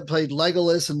name that played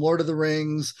Legolas in Lord of the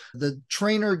Rings. The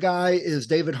trainer guy is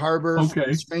David Harbour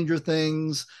from Stranger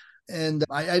Things. And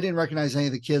I didn't recognize any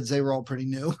of the kids. They were all pretty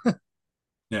new.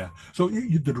 Yeah. So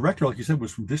the director, like you said,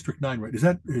 was from District 9, right? Is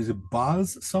it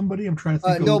Boz somebody? I'm trying to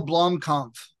think. No,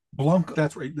 Blomkamp.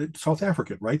 That's right. South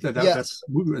African, right? Yes. That's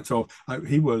movie. And so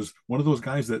he was one of those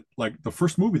guys that, like, the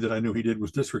first movie that I knew he did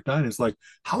was District 9. It's like,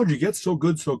 how did you get so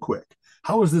good so quick?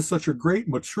 How is this such a great,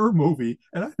 mature movie?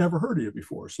 And I've never heard of you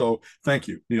before. So thank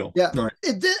you, Neil. Yeah. All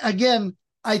right. Again,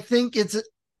 I think it's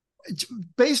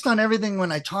based on everything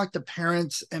when I talk to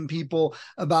parents and people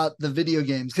about the video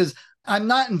games, because I'm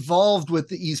not involved with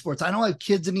the esports. I don't have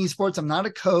kids in esports. I'm not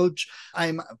a coach.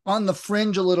 I'm on the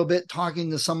fringe a little bit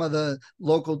talking to some of the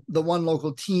one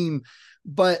local team,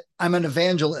 but I'm an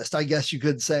evangelist, I guess you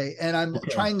could say. And I'm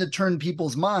trying to turn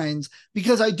people's minds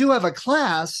because I do have a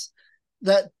class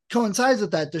that coincides with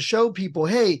that to show people,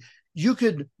 hey, you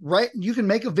can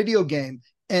make a video game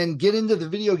and get into the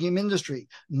video game industry.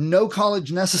 No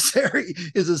college necessary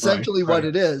is essentially what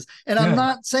it is. And I'm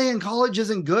not saying college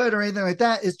isn't good or anything like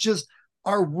that. It's just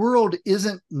our world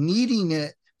isn't needing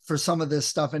it for some of this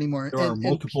stuff anymore. There are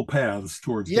multiple paths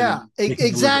towards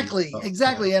exactly.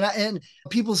 And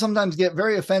people sometimes get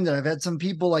very offended. I've had some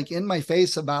people like in my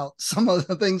face about some of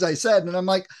the things I said. And I'm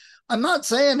like, I'm not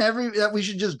saying that we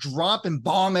should just drop and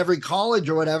bomb every college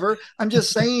or whatever. I'm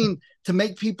just saying to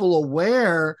make people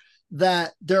aware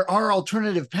that there are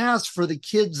alternative paths for the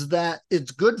kids that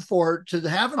it's good for to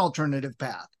have an alternative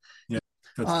path. Yeah.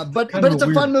 But it's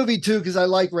a fun movie too, because I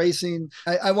like racing.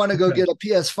 I want to go get a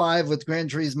PS5 with Gran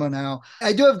Turismo now.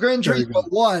 I do have Gran Turismo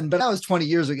 1, but that was 20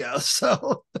 years ago.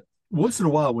 So once in a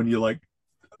while, when you like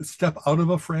step out of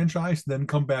a franchise, then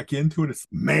come back into it, it's,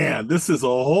 man, this is a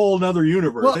whole nother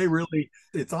universe. Well,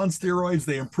 it's on steroids.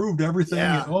 They improved everything.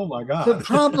 Yeah. And, oh my God. The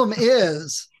problem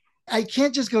is, I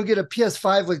can't just go get a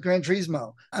PS5 with Gran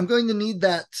Turismo. I'm going to need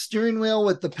that steering wheel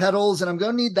with the pedals, and I'm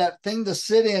going to need that thing to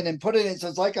sit in and put it in. So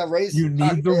it's like a race. You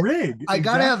need the rig. I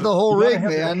got to have the whole rig,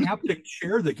 man. Haptic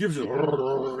chair that gives you.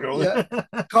 Yeah.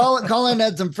 Colin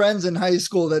had some friends in high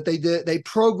school that they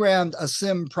programmed a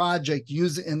sim project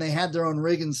and they had their own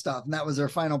rig and stuff. And that was their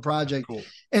final project. Cool.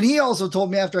 And he also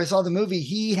told me after I saw the movie,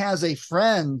 he has a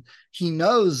friend he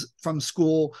knows from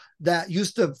school that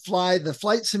used to fly the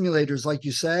flight simulators, like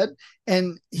you said.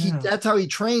 And that's how he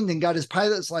trained and got his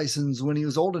pilot's license when he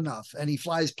was old enough. And he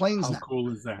flies planes now. How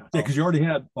cool is that? Yeah, because you already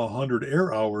had 100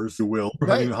 air hours, you will,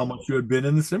 right, how much you had been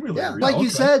in the simulator. Yeah, like you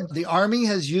said, the Army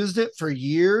has used it for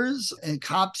years and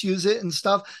cops use it and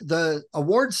stuff. The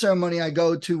award ceremony I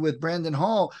go to with Brandon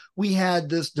Hall, we had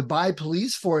this Dubai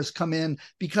police force come in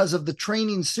because of the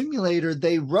training simulator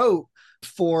they wrote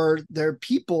for their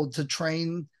people to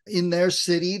train in their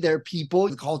city, their people,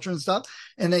 the culture and stuff.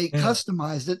 And they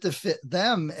customized it to fit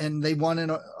them, and they won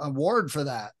an award for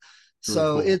that.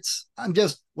 So cool. I'm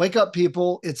just, wake up,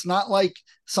 people. It's not like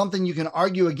something you can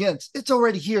argue against. It's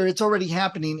already here. It's already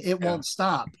happening. It won't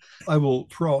stop. I will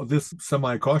throw this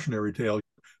semi-cautionary tale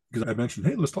because I mentioned,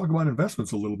 hey, let's talk about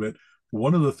investments a little bit.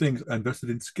 One of the things I invested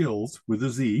in Skills with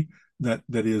a Z that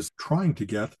is trying to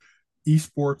get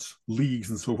esports leagues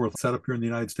and so forth set up here in the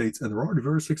United States, and they're already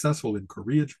very successful in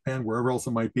Korea, Japan, wherever else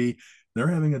it might be. They're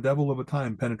having a devil of a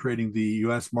time penetrating the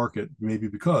US market, maybe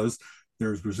because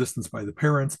there's resistance by the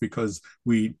parents, because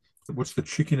what's the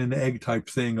chicken and egg type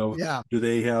thing of, do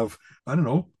they have, I don't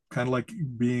know, kind of like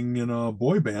being in a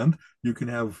boy band, you can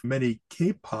have many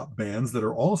K-pop bands that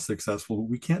are all successful.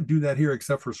 We can't do that here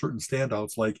except for certain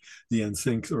standouts like the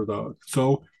NSYNC or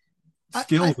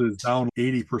Skills is down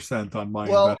 80% on my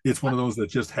investment. It's one of those that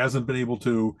just hasn't been able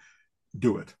to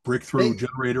do it. Breakthrough,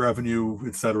 generate revenue,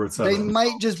 et cetera, et cetera. They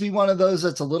might just be one of those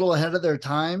that's a little ahead of their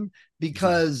time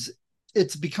because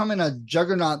it's becoming a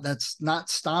juggernaut that's not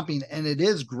stopping, and it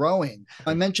is growing.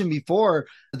 I mentioned before,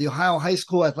 the Ohio High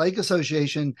School Athletic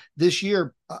Association this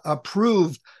year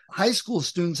approved high school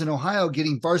students in Ohio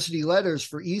getting varsity letters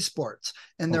for esports.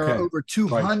 And there are over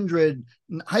 200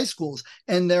 high schools,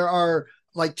 and there are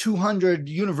like 200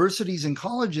 universities and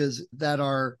colleges that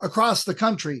are across the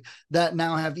country that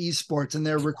now have esports, and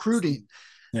they're recruiting.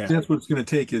 Yeah, that's what it's going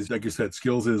to take is, like you said,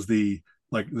 Skills is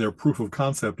their proof of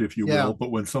concept, if you will.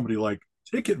 But when somebody like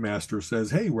Ticketmaster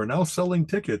says, hey, we're now selling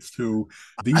tickets to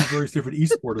these various different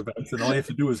esport events, and all you have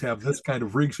to do is have this kind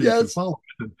of rig so you can follow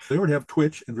it. And they already have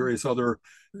Twitch and various other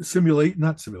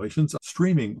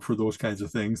streaming for those kinds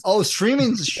of things. Oh,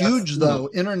 streaming's huge though.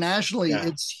 Internationally,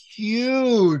 it's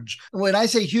huge. When I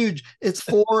say huge, it's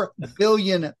 4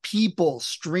 billion people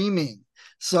streaming.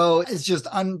 So it's just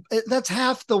that's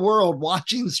half the world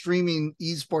watching streaming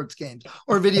esports games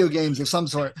or video games of some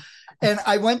sort. And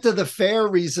I went to the fair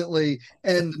recently,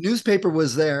 and the newspaper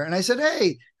was there. And I said,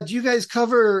 hey, do you guys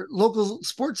cover local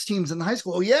sports teams in the high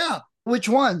school? Oh, yeah. Which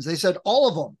ones? They said, all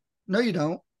of them. No, you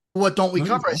don't. What don't we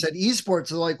cover? I said, esports.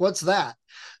 They're like, what's that?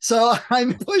 So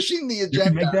I'm pushing the agenda. You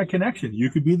can make that connection.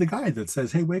 You could be the guy that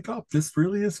says, hey, wake up. This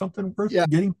really is something worth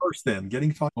getting versed in,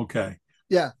 getting taught. Okay.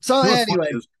 Yeah. So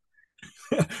anyway.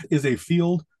 Is a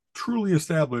field truly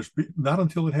established not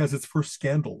until it has its first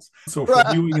scandals. So for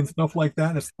viewing and stuff like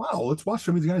that, it's wow, let's watch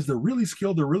some of these guys. They're really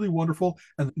skilled, they're really wonderful,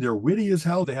 and they're witty as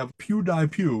hell. They have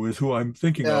PewDiePie is who I'm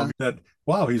thinking of, that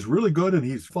wow, he's really good and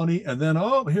he's funny, and then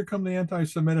here come the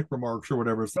anti-Semitic remarks or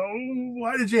whatever. So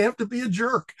why did you have to be a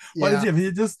jerk? Why did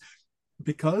you just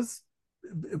because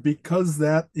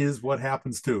that is what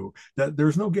happens too. That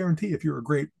there's no guarantee if you're a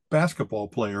great basketball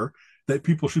player that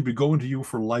people should be going to you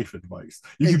for life advice.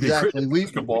 You can be great at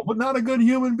basketball, but not a good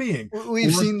human being.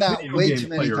 We've seen that way too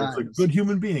many times. It's a good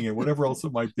human being and whatever else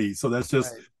it might be. So that's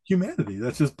just humanity.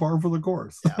 That's just par for the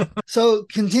course. So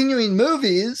continuing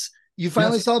movies, you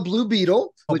finally saw Blue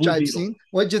Beetle, which I've seen.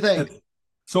 What'd you think?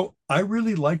 So I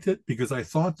really liked it because I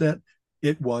thought that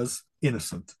it was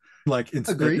innocent. Like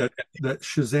that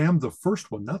Shazam, the first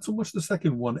one, not so much the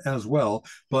second one as well,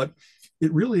 but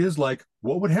it really is like,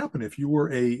 what would happen if you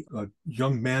were a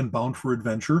young man bound for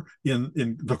adventure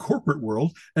in the corporate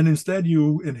world, and instead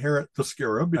you inherit the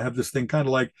scarab. I have this thing kind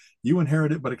of like you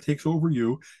inherit it, but it takes over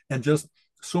you, and just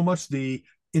so much the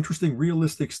interesting,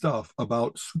 realistic stuff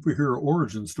about superhero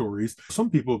origin stories. Some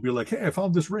people would be like, hey, I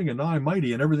found this ring and now I'm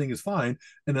mighty and everything is fine.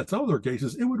 And in some other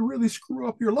cases, it would really screw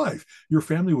up your life. Your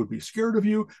family would be scared of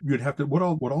you. You'd have to, what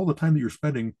all the time that you're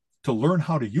spending to learn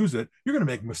how to use it, you're going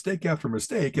to make mistake after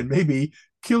mistake and maybe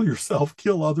kill yourself,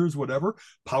 kill others, whatever.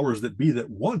 Powers that be that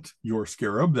want your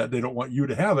scarab, that they don't want you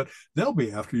to have it, they'll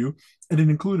be after you. And it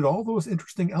included all those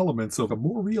interesting elements of a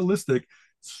more realistic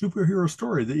superhero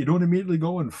story that you don't immediately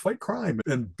go and fight crime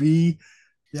and be.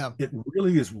 Yeah, it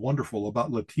really is wonderful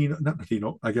about Latino, not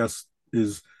Latino, I guess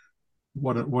is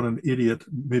what an idiot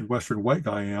Midwestern white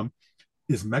guy I am.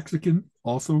 Is Mexican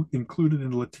also included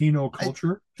in Latino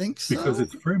culture? I think so. Because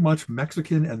it's very much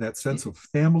Mexican and that sense of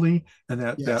family and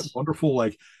that Yes. that wonderful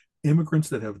like immigrants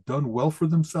that have done well for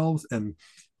themselves, and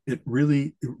it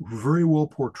very well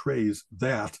portrays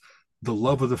that, the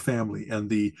love of the family and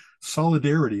the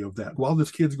solidarity of that. While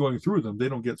this kid's going through them, they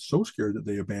don't get so scared that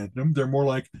they abandon him. They're more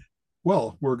like,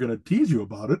 well, we're going to tease you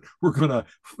about it. We're going to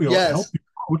help Yes. you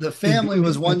out. The family And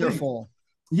was doing these things. wonderful.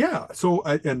 Yeah. So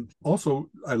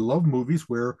I love movies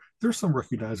where there's some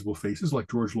recognizable faces like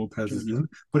George Lopez is in,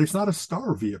 but it's not a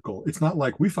star vehicle. It's not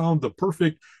like we found the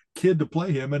perfect kid to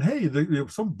play him and hey,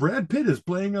 some Brad Pitt is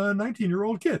playing a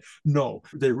 19-year-old kid. No,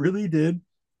 they really did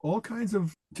all kinds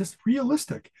of just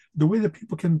realistic. The way that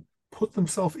people can put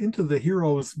themselves into the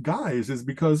hero's guise is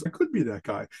because it could be that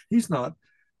guy. He's not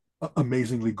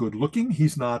amazingly good looking.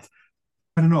 He's not,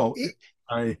 I don't know.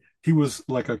 It, He was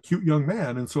like a cute young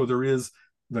man. And so there is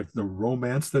like the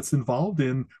romance that's involved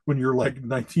in when you're like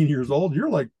 19 years old, you're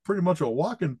like pretty much a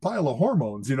walking pile of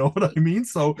hormones. You know what I mean?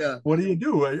 So yeah. what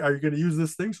do? Are you going to use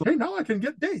this thing? So, hey, now I can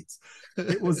get dates.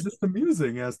 It was just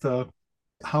amusing as to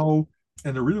how,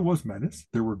 and there really was menace.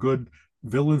 There were good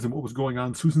villains and what was going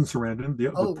on. Susan Sarandon,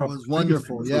 It was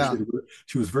wonderful. Yeah.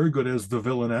 She was very good as the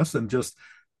villainess, and just,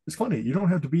 it's funny. You don't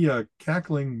have to be a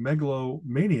cackling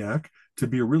megalomaniac to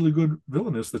be a really good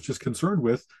villainess that's just concerned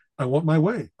with, I want my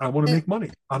way. I want to make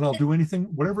money and I'll do anything,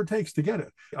 whatever it takes to get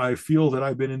it. I feel that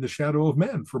I've been in the shadow of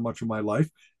men for much of my life.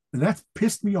 And that's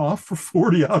pissed me off for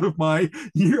 40 out of my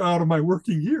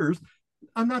working years.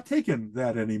 I'm not taking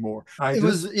that anymore. It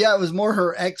was more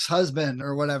her ex-husband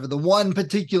or whatever, the one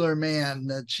particular man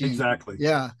that she. Exactly.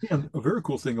 Yeah. And a very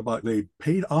cool thing about, they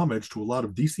paid homage to a lot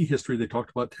of DC history. They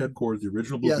talked about Ted Kord, the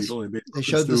original Blue Beetle. They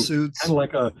showed the suits. Kind of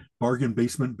like a bargain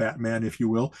basement Batman, if you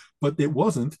will. But it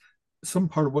wasn't. Some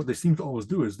part of what they seem to always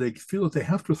do is they feel that they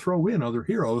have to throw in other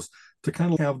heroes to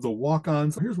kind of have the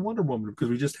walk-ons. Here's Wonder Woman, because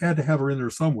we just had to have her in there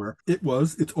somewhere. It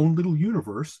was its own little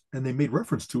universe, and they made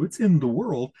reference to it's in the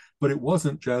world, but it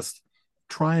wasn't just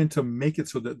trying to make it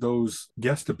so that those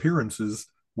guest appearances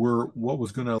were what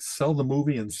was going to sell the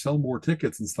movie and sell more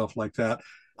tickets and stuff like that.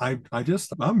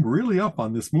 I'm really up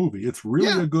on this movie. It's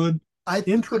really a good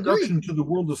introduction to the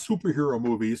world of superhero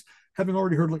movies, having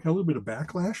already heard like a little bit of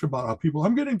backlash about how people,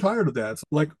 I'm getting tired of that. It's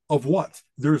like, of what?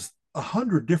 There's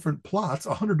 100 different plots,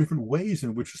 100 different ways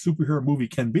in which a superhero movie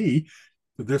can be.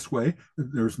 This way,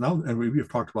 there's now, and we've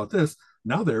talked about this,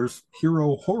 now there's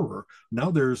hero horror,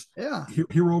 now there's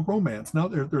hero romance, now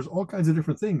there's all kinds of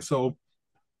different things. So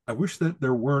I wish that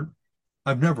there weren't,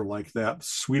 I've never liked that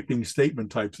sweeping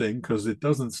statement type thing, because it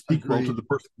doesn't speak well to the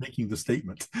person making the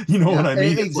statement. You know what I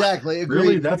mean? Exactly. Like,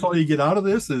 really, that's all you get out of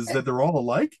this is that they're all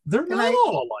alike? They're not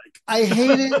all alike. I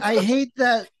hate it. I hate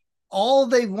that all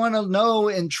they want to know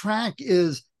and track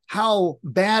is how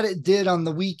bad it did on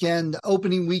the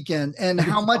opening weekend, and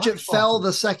how much it fell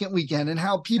the second weekend, and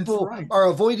how people are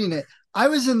avoiding it. I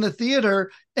was in the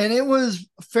theater and it was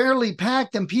fairly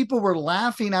packed and people were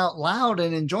laughing out loud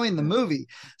and enjoying the movie.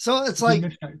 So it's like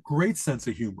a great sense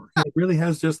of humor. It really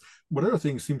has. Just what other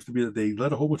thing seems to be that they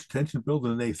let a whole bunch of tension build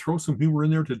and they throw some humor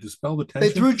in there to dispel the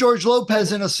tension. They threw George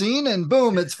Lopez in a scene and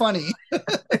boom, it's funny.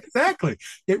 Exactly.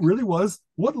 It really was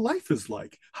what life is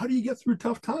like. How do you get through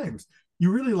tough times?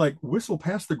 You really like whistle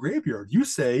past the graveyard. You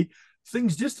say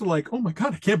things just to like, oh my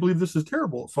God, I can't believe this is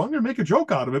terrible. So I'm going to make a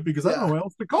joke out of it because I don't know where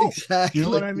else to go. Exactly. You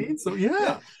know what I mean? So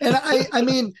yeah. And I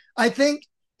mean, I think,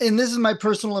 and this is my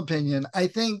personal opinion, I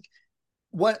think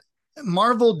what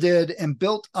Marvel did and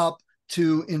built up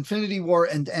to Infinity War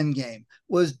and Endgame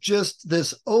was just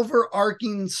this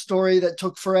overarching story that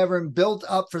took forever and built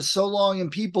up for so long in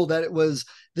people that it was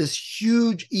this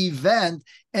huge event.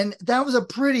 And that was a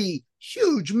pretty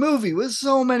huge movie with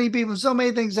so many people, so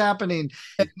many things happening.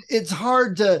 And it's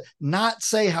hard to not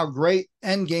say how great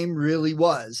Endgame really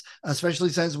was, especially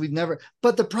since we've never,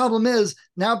 but the problem is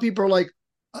now people are like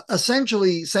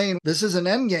essentially saying this is an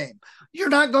Endgame. You're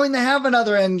not going to have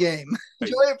another Endgame.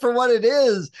 Enjoy it for what it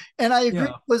is. And I agree,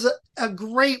 it was a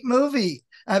great movie.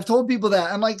 I've told people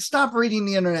that. I'm like, stop reading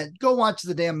the internet. Go watch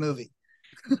the damn movie.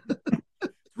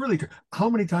 really, how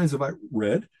many times have I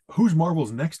read who's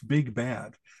Marvel's next big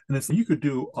bad? And it's you could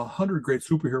do 100 great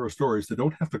superhero stories that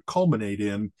don't have to culminate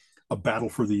in a battle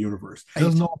for the universe. It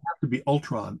doesn't all have to be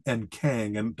Ultron and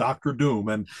Kang and Doctor Doom,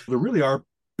 and there really are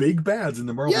big bads in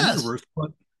the Marvel universe.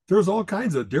 But there's all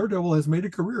kinds of Daredevil has made a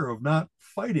career of not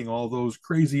fighting all those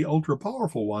crazy ultra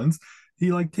powerful ones.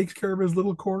 He like takes care of his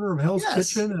little corner of Hell's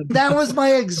Kitchen. And that was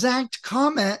my exact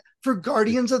comment for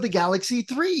Guardians of the Galaxy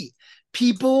 3.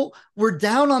 People were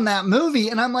down on that movie,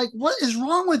 and I'm like, what is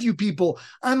wrong with you people?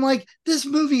 I'm like, this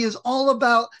movie is all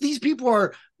about these people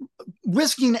are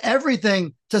risking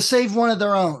everything to save one of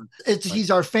their own.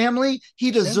 He's our family.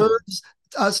 He deserves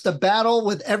us to battle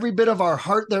with every bit of our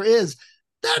heart there is.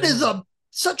 That is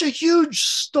such a huge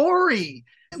story.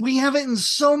 We have it in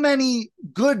so many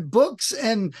good books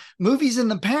and movies in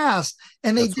the past,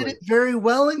 and they did it very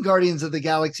well in Guardians of the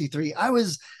Galaxy 3. I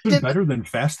was better than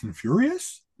Fast and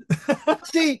Furious.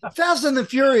 See, Fast and the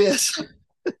Furious,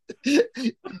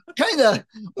 kind of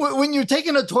when you're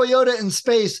taking a Toyota in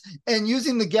space and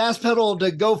using the gas pedal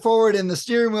to go forward and the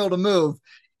steering wheel to move,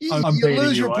 you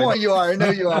lose your point. I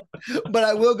know you are, but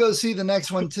I will go see the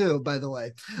next one too, by the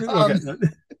way.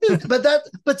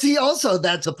 But see, also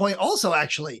that's a point. Also,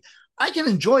 actually, I can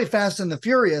enjoy Fast and the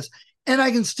Furious, and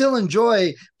I can still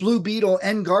enjoy Blue Beetle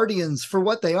and Guardians for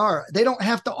what they are. They don't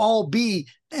have to all be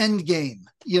Endgame,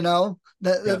 you know.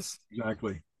 Yes,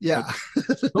 exactly. Yeah.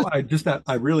 So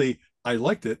I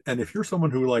liked it, and if you're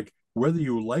someone who like whether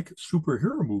you like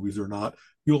superhero movies or not,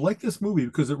 you'll like this movie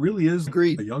because it really is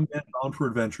a young man bound for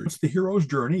adventure. It's the hero's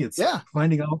journey. It's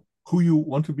finding out who you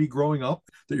want to be growing up,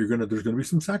 that there's gonna be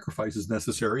some sacrifices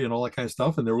necessary and all that kind of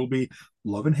stuff, and there will be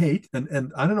love and hate.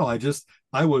 And I don't know,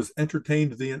 I was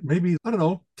entertained. Maybe, I don't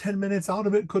know, 10 minutes out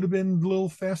of it could have been a little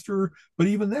faster, but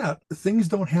even that, things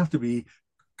don't have to be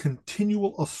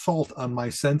continual assault on my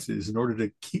senses in order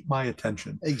to keep my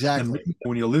attention. Exactly. And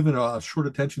when you live in a short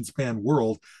attention span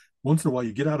world, once in a while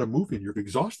you get out a movie and you're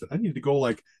exhausted. I need to go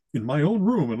like in my own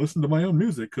room and listen to my own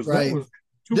music because that was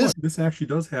too much. This actually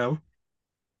does have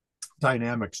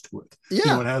dynamics to it. It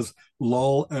has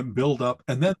lull and build up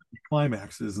and then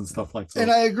climaxes and stuff like that.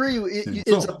 And I agree.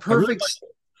 It's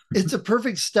a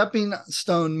perfect stepping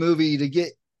stone movie to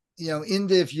get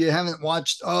into. If you haven't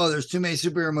watched, there's too many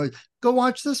superhero movies, go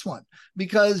watch this one,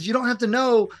 because you don't have to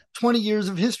know 20 years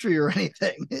of history or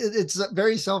anything. It's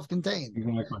very self-contained.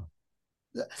 Exactly.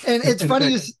 And it's funny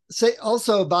you say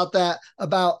also about that,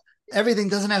 about everything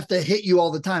doesn't have to hit you all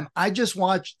the time. I just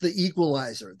watched The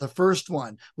Equalizer, the first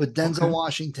one with Denzel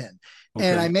Washington.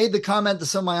 And I made the comment to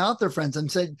some of my author friends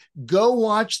and said, go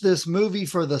watch this movie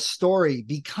for the story,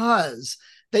 because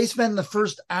they spend the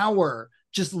first hour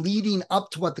just leading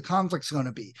up to what the conflict's going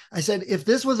to be. I said, if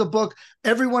this was a book,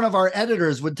 every one of our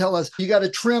editors would tell us, you got to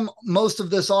trim most of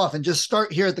this off and just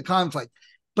start here at the conflict.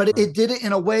 But it did it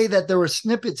in a way that there were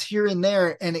snippets here and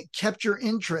there, and it kept your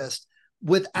interest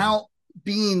without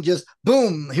being just,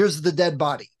 boom, here's the dead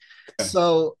body.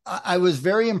 So I was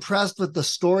very impressed with the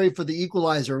story for The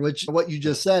Equalizer, which what you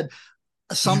just said.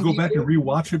 Did you go back and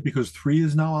rewatch it because 3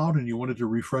 is now out and you wanted to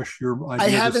refresh your idea? I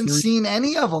haven't seen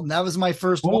any of them. That was my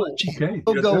first watch. Okay.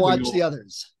 We'll go watch the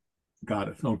others. Got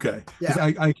it. Okay. Yeah.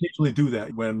 I occasionally do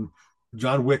that when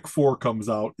John Wick 4 comes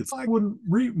out. I wouldn't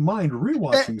mind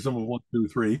rewatching some of 1, 2,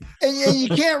 3. And you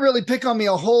can't really pick on me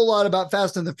a whole lot about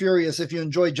Fast and the Furious if you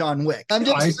enjoy John Wick.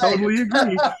 I totally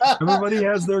agree. Everybody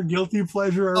has their guilty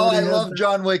pleasure. I love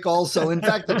John Wick also. In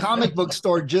fact, the comic book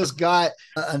store just got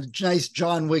a nice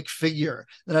John Wick figure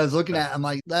that I was looking at. I'm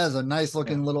like, that is a nice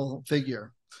looking little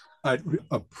figure.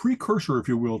 A precursor, if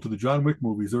you will, to the John Wick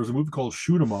movies. There was a movie called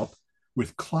Shoot 'Em Up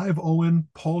with Clive Owen,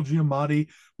 Paul Giamatti,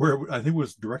 where I think it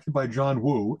was directed by John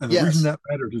Woo. And the reason that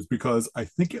matters is because I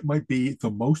think it might be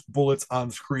the most bullets on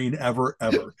screen ever.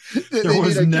 There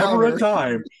was never a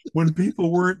time when people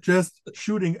weren't just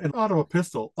shooting out of a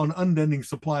pistol, an unending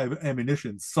supply of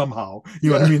ammunition somehow. You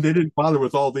know what I mean? They didn't bother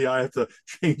with all I have to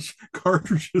change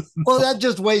cartridges. Well, that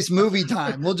just wastes movie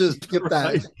time. We'll just skip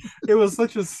that. It was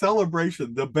such a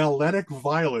celebration, the balletic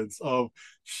violence of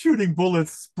shooting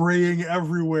bullets spraying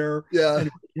everywhere. Yeah. And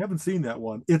if you haven't seen that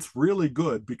one, it's really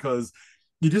good because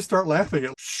you just start laughing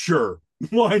at, sure,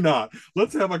 why not?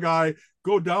 Let's have a guy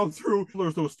go down through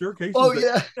those staircases.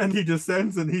 And he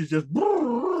descends and he's just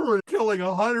killing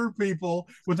 100 people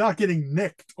without getting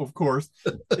nicked, of course.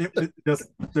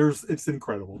 It's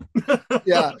incredible.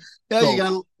 Yeah. You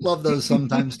gotta love those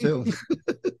sometimes too.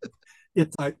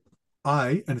 And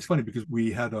it's funny because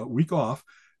we had a week off.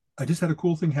 I just had a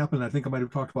cool thing happen. I think I might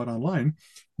have talked about online.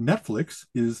 Netflix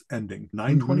is ending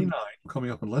 9/29,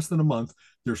 coming up in less than a month.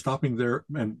 They're stopping there.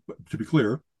 And to be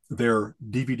clear, their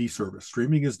DVD service.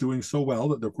 Streaming is doing so well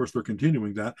that, of course, they're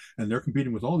continuing that, and they're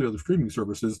competing with all the other streaming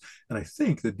services. And I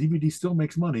think that DVD still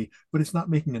makes money, but it's not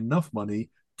making enough money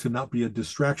to not be a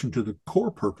distraction to the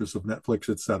core purpose of Netflix,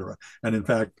 etc. And in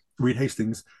fact, Reed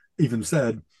Hastings even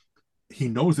said he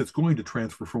knows it's going to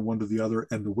transfer from one to the other,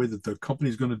 and the way that the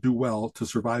company's going to do well to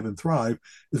survive and thrive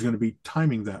is going to be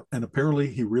timing that. And apparently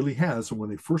he really has. So when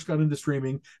they first got into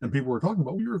streaming and people were talking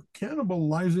about, well, you're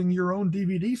cannibalizing your own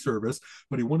DVD service,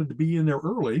 but he wanted to be in there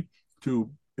early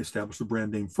to establish the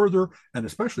brand name further, and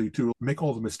especially to make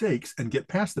all the mistakes and get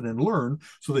past it and learn,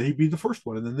 so that he'd be the first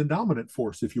one and then the dominant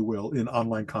force, if you will, in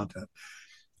online content.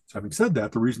 So having said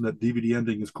that, the reason that DVD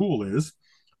ending is cool is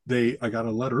I got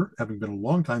a letter, having been a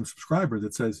longtime subscriber,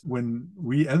 that says, when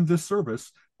we end this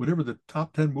service, whatever the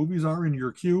top 10 movies are in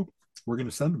your queue, we're going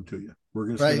to send them to you. We're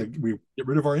going to we get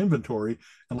rid of our inventory.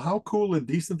 And how cool and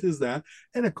decent is that?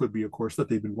 And it could be, of course, that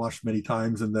they've been watched many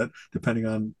times, and that depending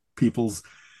on people's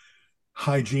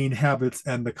hygiene habits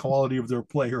and the quality of their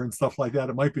player and stuff like that,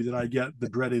 it might be that I get the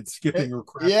dreaded skipping or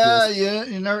crap. Yeah,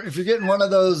 if you're getting one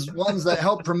of those ones that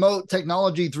help promote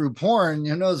technology through porn,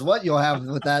 who knows what you'll have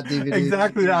with that DVD.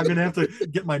 Exactly. I'm going to have to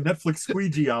get my Netflix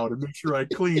squeegee out and make sure I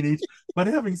clean each. But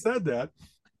having said that,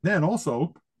 then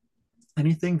also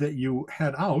anything that you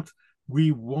had out,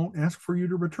 we won't ask for you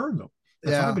to return them.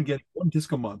 And so I've been getting one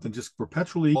disc a month and just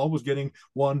perpetually always getting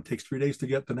one. Takes 3 days to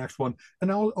get the next one.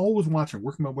 And I was always watching,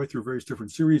 working my way through various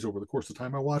different series over the course of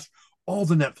time. I watched all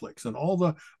the Netflix and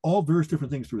all various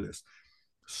different things through this.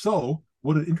 So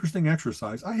what an interesting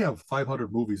exercise. I have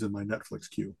 500 movies in my Netflix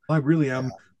queue. I really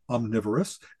am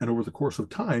omnivorous. And over the course of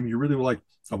time, you really were like,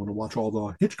 I want to watch all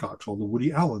the Hitchcocks, all the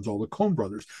Woody Allens, all the Coen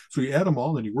brothers. So you add them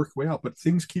all and you work your way out, but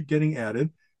things keep getting added.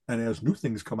 And as new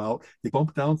things come out, they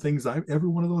bump down things. Every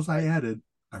one of those I added,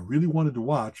 I really wanted to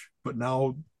watch, but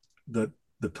now that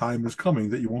the time is coming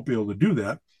that you won't be able to do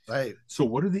that. Right. So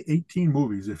what are the 18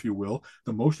 movies, if you will?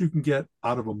 The most you can get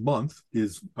out of a month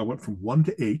is, I went from 1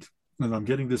 to 8, and I'm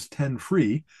getting this 10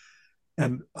 free.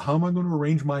 And how am I going to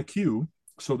arrange my queue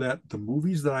so that the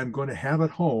movies that I'm going to have at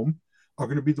home are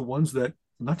going to be the ones that,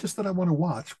 not just that I want to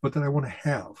watch, but that I want to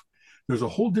have? There's a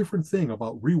whole different thing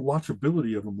about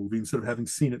rewatchability of a movie instead of having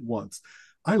seen it once.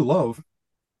 I love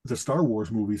the Star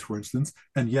Wars movies, for instance,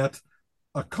 and yet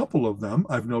a couple of them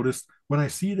I've noticed when I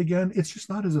see it again, it's just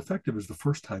not as effective as the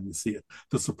first time you see it.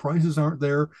 The surprises aren't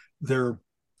there. They're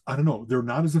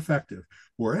not as effective.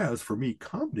 Whereas for me,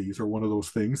 comedies are one of those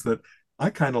things that I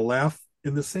kind of laugh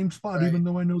in the same spot, even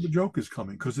though I know the joke is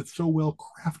coming, because it's so well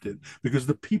crafted, because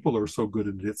the people are so good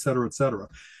at it, et cetera, et cetera.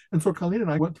 And so Colleen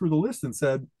and I went through the list and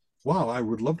said, wow, I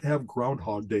would love to have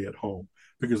Groundhog Day at home,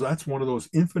 because that's one of those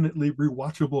infinitely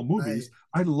rewatchable movies.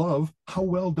 I love how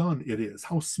well done it is,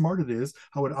 how smart it is,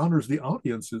 how it honors the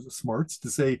audience's smarts to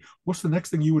say, what's the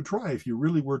next thing you would try if you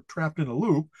really were trapped in a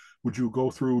loop? Would you go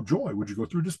through joy? Would you go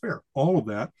through despair? All of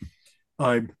that.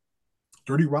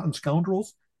 Dirty Rotten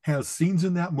Scoundrels has scenes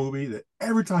in that movie that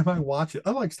every time I watch it,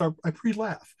 I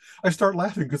pre-laugh. I start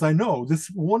laughing because I know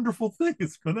this wonderful thing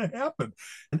is going to happen.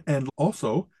 And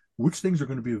also, which things are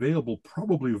going to be available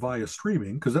probably via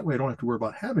streaming, because that way I don't have to worry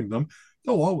about having them.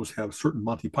 They'll always have certain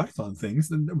Monty Python things.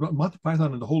 And Monty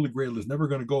Python and the Holy Grail is never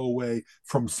going to go away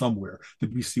from somewhere. The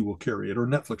BBC will carry it, or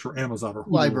Netflix, or Amazon, or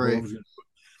Hulu, library.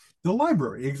 The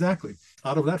library, exactly.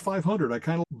 Out of that 500, I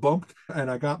kind of bumped,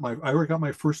 and I already got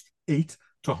my first 8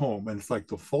 to home, and it's like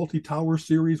the Fawlty Tower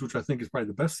series, which I think is probably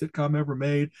the best sitcom ever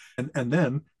made. And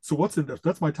then, so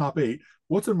that's my top 8.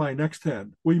 What's in my next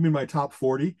 10? What do you mean my top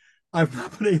 40? I've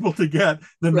not been able to get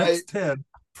the next 10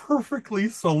 perfectly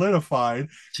solidified.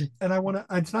 And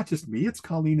it's not just me, it's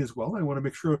Colleen as well. I want to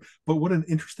make sure, but what an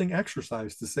interesting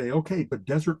exercise to say, okay, the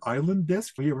Desert Island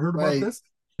disc, have you ever heard about this?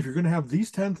 If you're going to have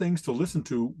these 10 things to listen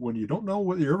to when you don't know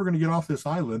whether you're ever going to get off this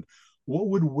island, what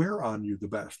would wear on you the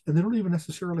best? And they don't even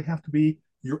necessarily have to be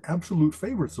your absolute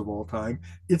favorites of all time.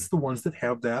 It's the ones that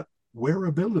have that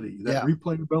wearability, that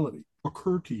replayability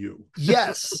occur to you.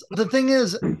 Yes. The thing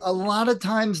is, a lot of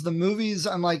times the movies,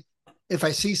 I'm like, if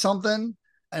I see something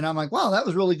and I'm like, wow, that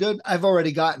was really good, I've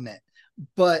already gotten it.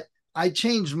 But I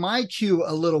changed my queue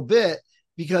a little bit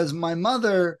because my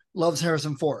mother loves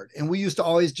Harrison Ford, and we used to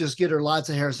always just get her lots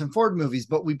of Harrison Ford movies,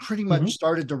 but we pretty much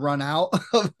started to run out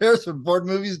of Harrison Ford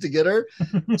movies to get her.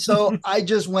 So I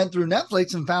just went through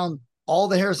Netflix and found all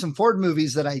the Harrison Ford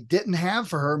movies that I didn't have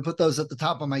for her and put those at the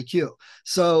top of my queue.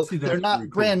 So they're not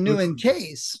brand new in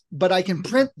case, but I can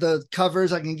print the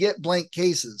covers. I can get blank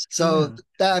cases. So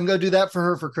that I'm going to do that for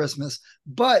her for Christmas.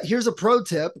 But here's a pro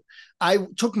tip. I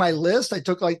took my list. I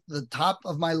took like the top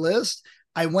of my list.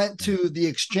 I went to the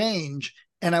exchange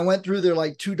and I went through their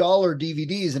like $2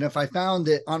 DVDs. And if I found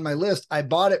it on my list, I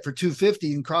bought it for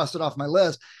 $2.50 and crossed it off my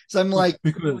list. So I'm like,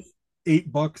 because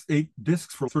 $8, 8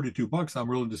 discs for $32, I'm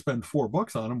willing to spend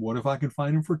 $4 on them. What if I can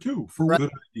find them for $2? For a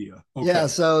good idea. Okay. Yeah.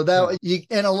 So that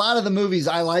and a lot of the movies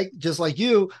I like, just like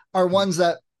you, are ones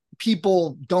that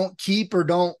people don't keep or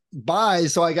don't buy.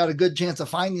 So I got a good chance of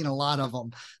finding a lot of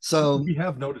them. So we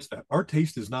have noticed that our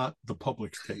taste is not the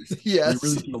public's taste. Yes. We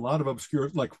really see a lot of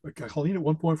obscure, like Colleen at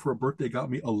one point for a birthday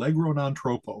got me Allegro non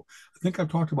troppo. I think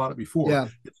I've talked about it before. Yeah.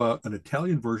 It's an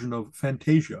Italian version of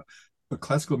Fantasia, a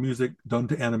classical music done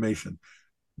to animation.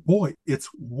 Boy, it's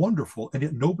wonderful, and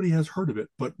yet nobody has heard of it.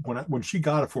 But when she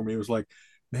got it for me, it was like,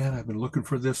 man, I've been looking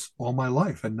for this all my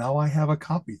life, and now I have a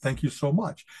copy. Thank you so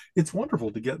much. It's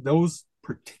wonderful to get those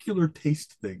particular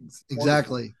taste things.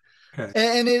 Exactly. Okay.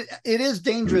 And it is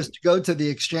dangerous to go to the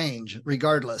Exchange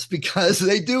regardless, because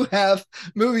they do have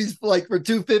movies like for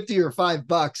 $2.50 or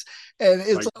 $5. And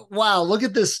it's like, wow, look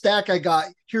at this stack I got.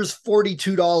 Here's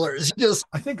 $42. Just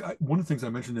I think one of the things I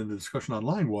mentioned in the discussion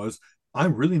online was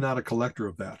I'm really not a collector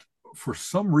of that. For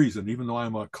some reason, even though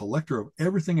I'm a collector of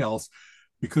everything else,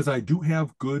 because I do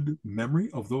have good memory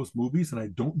of those movies and I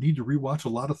don't need to rewatch a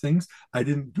lot of things, I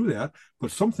didn't do that.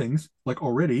 But some things, like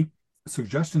already,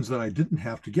 suggestions that I didn't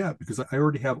have to get because I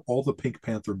already have all the Pink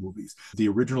Panther movies, the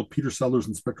original Peter Sellers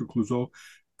and Inspector Clouseau,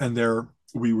 and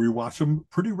we rewatch them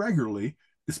pretty regularly,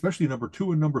 especially number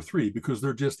 2 and number 3, because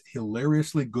they're just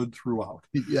hilariously good throughout.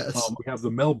 Yes. We have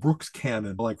the Mel Brooks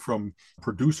canon, like from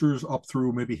Producers up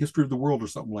through maybe History of the World or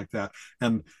something like that.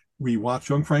 And we watch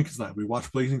Young Frankenstein, we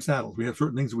watch Blazing Saddles, we have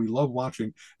certain things that we love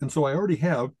watching. And so I already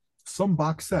have some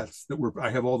box sets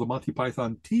I have all the Monty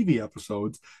Python TV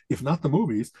episodes, if not the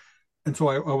movies. And so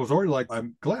I was already like,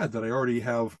 I'm glad that I already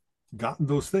have gotten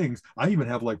those things. I even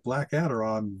have like Blackadder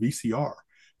on VCR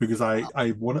because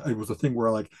it was a thing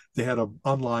where like they had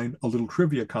online a little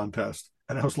trivia contest.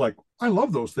 And I was like, I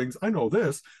love those things. I know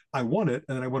this. I won it.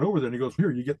 And then I went over there and he goes, here,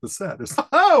 you get the set. It's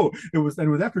it was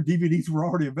after DVDs were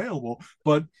already available,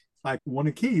 but I want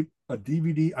to keep a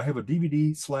DVD. I have a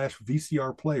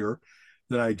DVD/VCR player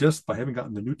that I haven't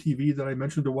gotten the new TV that I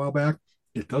mentioned a while back.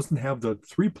 It doesn't have the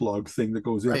 3-plug thing that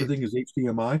goes, everything is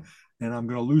HDMI. And I'm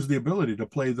going to lose the ability to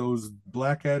play those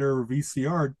Blackadder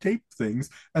VCR tape things,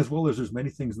 as well as there's many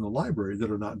things in the library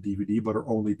that are not DVD, but are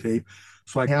only tape.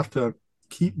 So I have to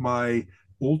keep my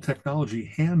old technology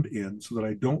hand in so that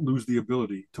I don't lose the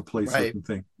ability to play certain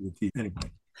things. Anyway.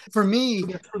 For me, so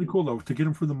that's really cool though. To get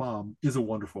them for the mom is a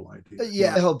wonderful idea.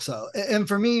 Yeah, I hope so. And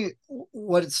for me,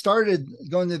 what it started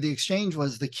going to the Exchange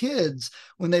was the kids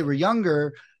when they were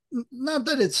younger. Not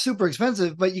that it's super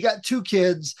expensive, but you got 2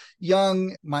 kids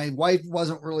young. My wife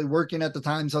wasn't really working at the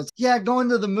time. So it's, going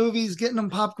to the movies, getting them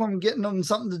popcorn, getting them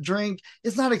something to drink.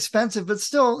 It's not expensive, but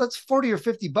still that's $40 or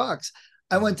 $50.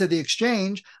 I went to the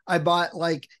Exchange. I bought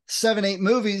like 7, 8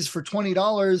 movies for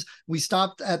 $20. We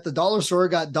stopped at the dollar store,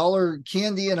 got dollar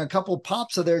candy and a couple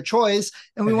pops of their choice,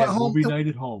 and we went home. Movie night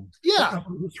at home. Yeah,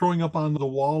 throwing up on the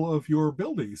wall of your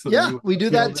building. So we do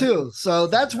that too. So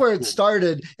that's where it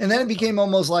started, and then it became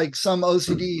almost like some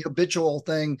OCD habitual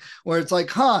thing where it's like,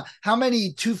 how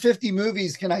many 250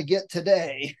 movies can I get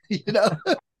today?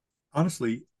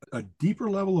 Honestly, a deeper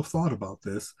level of thought about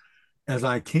this, as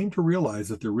I came to realize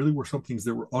that there really were some things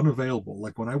that were unavailable.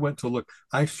 Like when I went to look,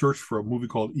 I searched for a movie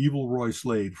called Evil Roy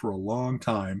Slade for a long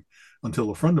time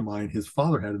until a friend of mine, his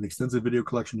father had an extensive video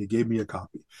collection. He gave me a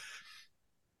copy.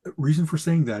 The reason for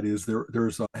saying that is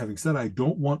having said I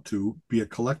don't want to be a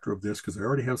collector of this because I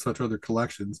already have such other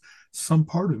collections, some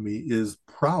part of me is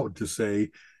proud to say,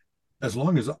 as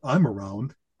long as I'm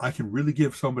around, I can really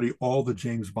give somebody all the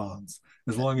James Bonds.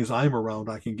 As long as I'm around,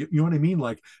 I can get, you know what I mean?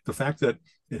 Like the fact that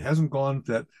it hasn't gone,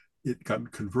 that it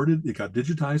got converted, it got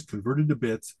digitized, converted to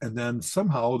bits, and then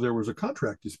somehow there was a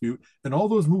contract dispute, and all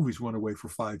those movies went away for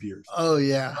 5 years. Oh,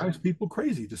 yeah. It drives people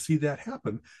crazy to see that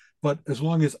happen. But as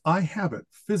long as I have it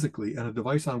physically and a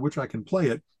device on which I can play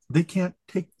it, they can't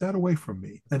take that away from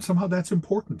me. And somehow that's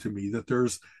important to me, that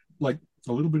there's like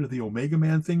a little bit of the Omega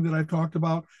Man thing that I've talked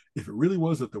about. If it really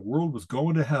was that the world was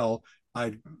going to hell,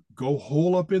 I'd go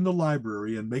hole up in the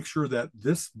library and make sure that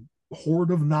this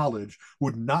hoard of knowledge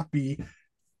would not be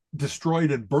destroyed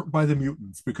and burnt by the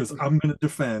mutants, because I'm going to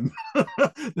defend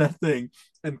that thing.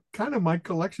 And kind of my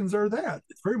collections are that.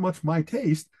 It's very much my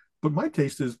taste, but my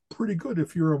taste is pretty good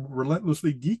if you're a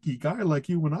relentlessly geeky guy like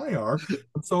you and I are.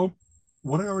 And so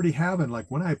what I already have, and like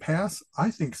when I pass,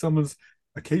 I think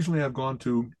occasionally I've gone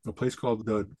to a place called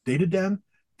the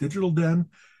Digital Den.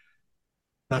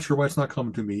 Not sure why it's not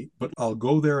coming to me, but I'll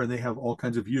go there and they have all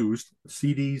kinds of used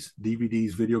CDs,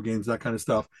 DVDs, video games, that kind of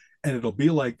stuff. And it'll be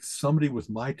like somebody with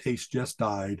my taste just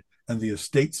died and the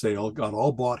estate sale got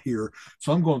all bought here.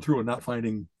 So I'm going through and not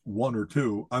finding one or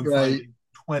two. I'm finding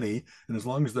 20. And as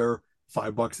long as they're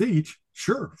 $5 each,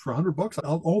 sure, for $100,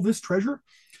 all this treasure,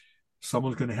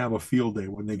 someone's going to have a field day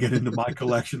when they get into my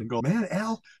collection and go, man,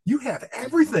 Al, you have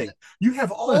everything. You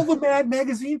have all the Mad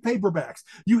Magazine paperbacks.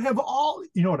 You have all,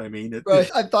 you know what I mean?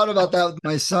 I've thought about that with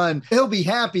my son. He'll be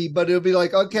happy, but it'll be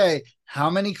like, okay, how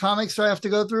many comics do I have to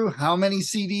go through? How many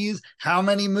CDs? How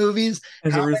many movies?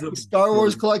 And how many Star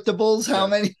Wars collectibles? How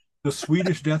many? The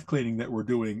Swedish death cleaning that we're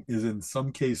doing is in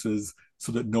some cases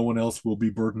so that no one else will be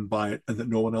burdened by it and that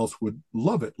no one else would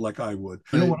love it like I would.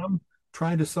 You know, when I'm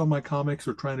trying to sell my comics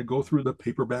or trying to go through the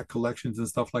paperback collections and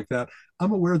stuff like that,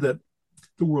 I'm aware that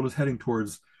the world is heading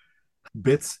towards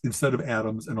bits instead of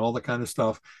atoms and all that kind of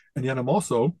stuff. And yet I'm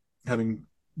also having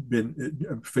been,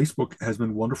 Facebook has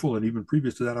been wonderful. And even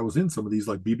previous to that, I was in some of these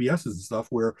like BBSs and stuff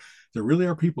where there really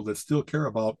are people that still care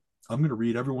about, I'm going to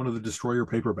read every one of the Destroyer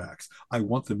paperbacks. I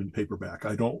want them in paperback.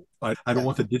 I don't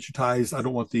want the digitized. I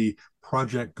don't want the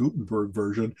Project Gutenberg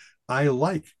version. I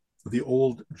like the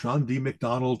old John D.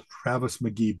 McDonald, Travis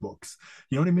McGee books.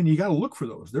 You know what I mean? You got to look for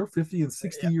those. They're 50 and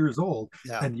 60 years old.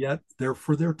 And yet they're,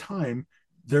 for their time,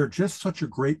 they're just such a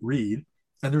great read.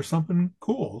 And there's something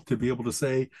cool to be able to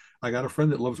say, I got a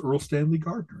friend that loves Earl Stanley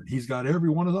Gardner, and he's got every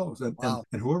one of those. And,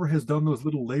 and whoever has done those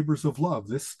little labors of love,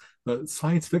 the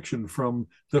science fiction from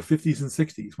the 50s and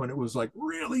 60s when it was like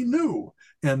really new.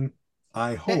 And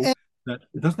I hope that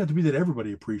it doesn't have to be that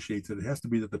everybody appreciates it. It has to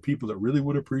be that the people that really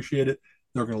would appreciate it,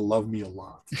 they're going to love me a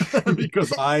lot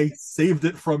because I saved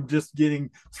it from just getting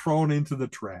thrown into the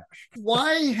trash.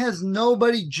 Why has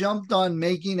nobody jumped on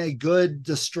making a good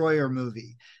Destroyer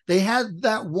movie? They had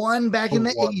that one back in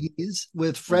the 80s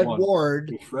with Fred Ward.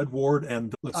 With Fred Ward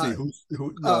and let's see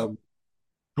who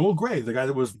Joel Grey, the guy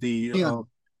that was the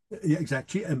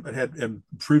exactly, and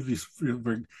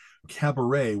previously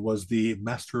Cabaret was the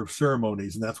master of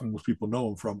ceremonies, and that's what most people know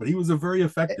him from. But he was a very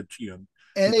effective Chian.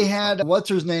 And they had what's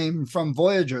her name from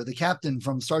Voyager, the captain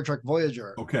from Star Trek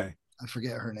Voyager. Okay, I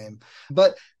forget her name,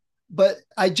 but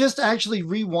I just actually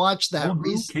rewatched that.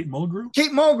 Kate Mulgrew.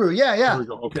 Kate Mulgrew, yeah. There we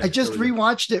go. Okay, I just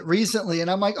rewatched it recently, and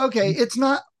I'm like, okay, it's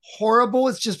not horrible.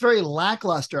 It's just very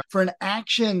lackluster for an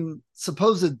action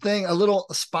supposed thing. A little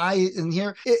spy in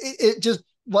here. It just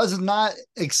was not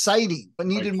exciting, but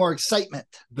needed more excitement.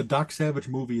 The Doc Savage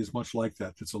movie is much like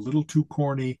that. It's a little too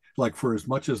corny. Like, for as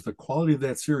much as the quality of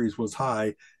that series was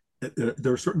high,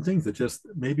 there are certain things that just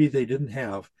maybe they didn't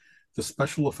have the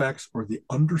special effects or the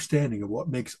understanding of what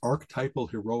makes archetypal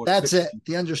heroic. That's fiction. It.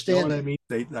 The understanding. You know what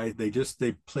I mean?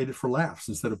 They played it for laughs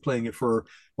instead of playing it for,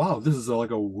 wow, this is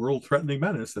like a world-threatening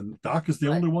menace, and Doc is the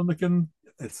only one that can,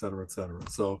 et cetera, et cetera.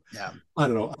 So I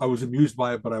don't know. I was amused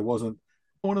by it, but I wasn't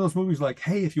one of those movies like,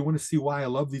 hey, if you want to see why I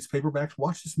love these paperbacks,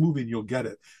 watch this movie and you'll get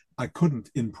it. I couldn't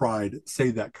in pride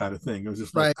say that kind of thing. It was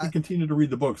just like, I continue to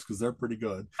read the books because they're pretty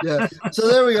good. Yeah. So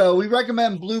there we go. We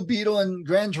recommend Blue Beetle and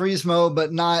Gran Turismo,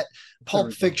 but not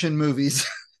Pulp Fiction movies.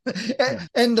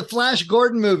 And the Flash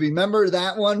Gordon movie. Remember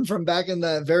that one from back in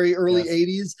the very early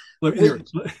 80s? Look,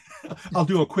 I'll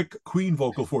do a quick Queen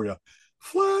vocal for you.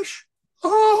 Flash.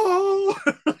 Oh,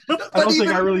 I don't think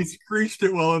I really screeched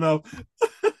it well enough.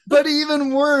 But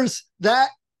even worse, that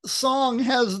song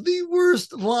has the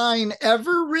worst line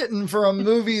ever written for a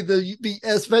movie,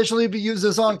 especially if you use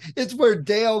the song. It's where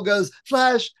Dale goes,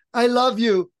 Flash, I love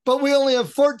you, but we only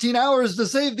have 14 hours to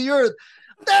save the Earth.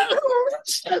 Who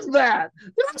says that?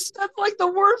 That's like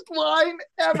the worst line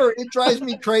ever. It drives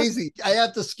me crazy. I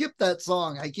have to skip that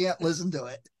song. I can't listen to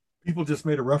it. People just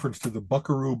made a reference to the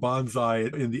Buckaroo Banzai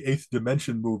in the Eighth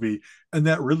Dimension movie, and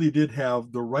that really did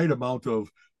have the right amount of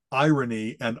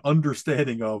irony and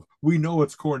understanding of, we know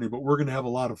it's corny, but we're going to have a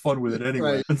lot of fun with it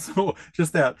anyway. Right. And so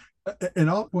just that, and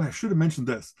I should have mentioned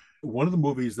this. One of the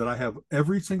movies that I have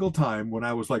every single time when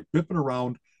I was like bipping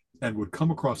around and would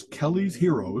come across Kelly's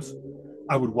Heroes,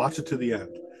 I would watch it to the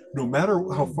end. No matter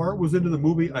how far it was into the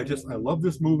movie, I love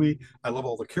this movie. I love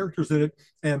all the characters in it.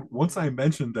 And once I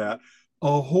mentioned that,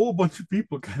 a whole bunch of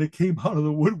people kind of came out of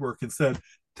the woodwork and said,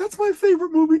 that's my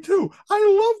favorite movie too.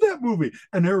 I love that movie.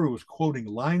 And everyone was quoting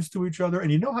lines to each other.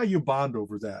 And you know how you bond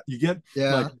over that. You get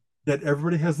like that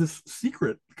everybody has this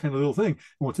secret kind of little thing. And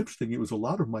what's interesting, it was a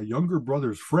lot of my younger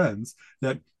brother's friends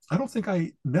that I don't think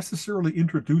I necessarily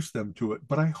introduced them to it,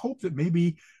 but I hope that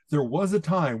maybe there was a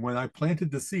time when I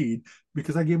planted the seed,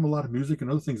 because I gave them a lot of music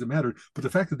and other things that mattered. But the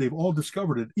fact that they've all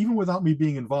discovered it, even without me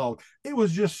being involved, it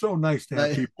was just so nice to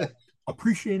have people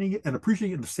appreciating it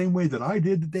in the same way that I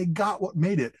did, that they got what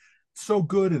made it so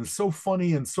good and so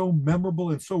funny and so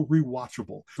memorable and so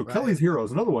rewatchable. So Right. Kelly's Hero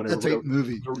is another one. That's a great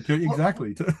movie.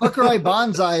 Exactly. Buckaroo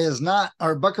Banzai is not on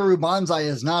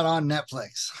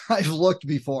Netflix. I've looked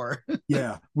before.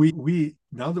 Yeah, we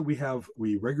now that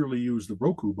we regularly use the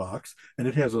Roku box, and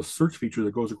it has a search feature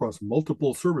that goes across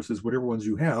multiple services, whatever ones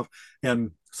you have,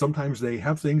 and sometimes they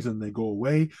have things and they go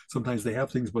away. Sometimes they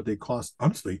have things, but they cost,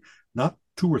 honestly, not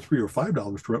 $2 or $3 or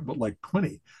 $5 to rent, but like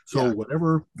 20. So Yeah.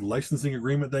 whatever licensing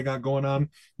agreement they got going on,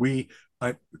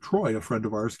 Troy, a friend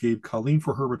of ours, gave Colleen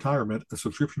for her retirement a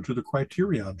subscription to the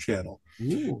Criterion channel.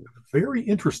 Ooh. Very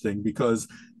interesting because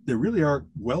they really are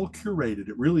well curated.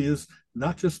 It really is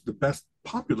not just the best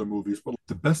popular movies, but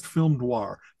the best film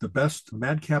noir, the best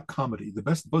madcap comedy, the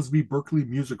best Busby Berkeley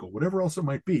musical, whatever else it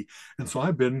might be. And so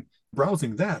I've been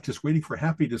browsing that, just waiting for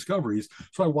happy discoveries.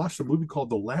 So I watched a movie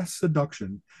called The Last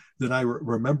Seduction that I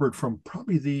remembered from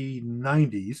probably the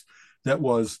 90s. That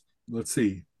was, let's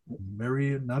see,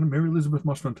 not Mary Elizabeth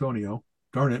Mastrantonio.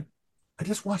 Darn it. I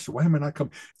just watched it. Why am I not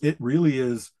coming? It really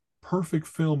is perfect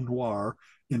film noir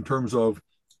in terms of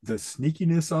the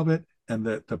sneakiness of it, and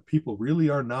that the people really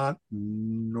are not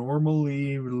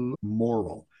normally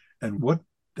moral. And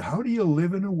how do you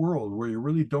live in a world where you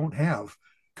really don't have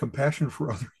compassion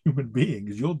for other human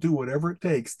beings? You'll do whatever it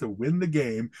takes to win the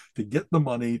game, to get the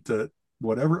money, to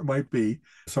whatever it might be.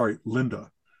 Sorry, Linda.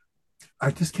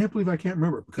 I just can't believe I can't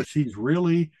remember, because she's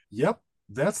really,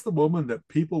 that's the woman that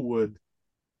people would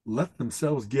let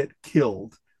themselves get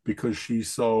killed because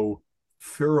she's so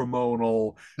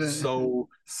pheromonal, so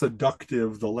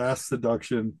seductive. The Last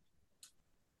Seduction.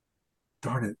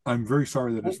 Darn it. I'm very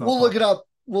sorry that it's not. We'll look it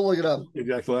up.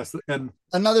 Exactly. And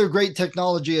another great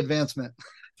technology advancement.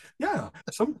 Yeah.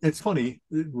 It's funny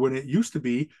when it used to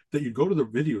be that you'd go to the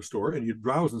video store and you'd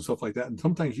browse and stuff like that. And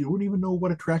sometimes you wouldn't even know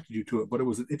what attracted you to it, but it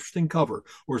was an interesting cover.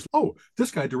 Or, oh,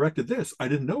 this guy directed this. I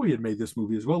didn't know he had made this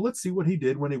movie as well. Let's see what he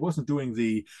did when he wasn't doing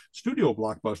the studio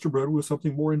blockbuster, but it was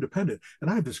something more independent. And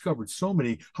I've discovered so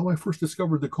many. How I first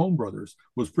discovered the Coen brothers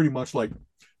was pretty much like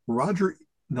Gene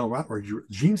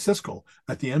Siskel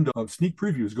at the end of sneak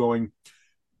previews going,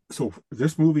 so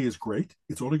this movie is great.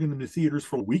 It's only going to be theaters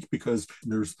for a week because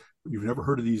you've never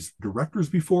heard of these directors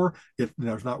before.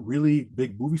 There's not really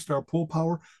big movie star pull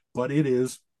power, but it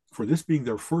is, for this being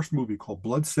their first movie called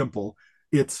Blood Simple,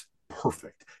 it's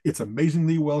perfect. It's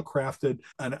amazingly well crafted.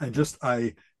 And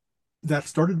that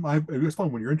started it was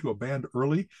fun when you're into a band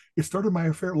early. It started my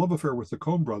love affair with the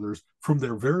Coen brothers from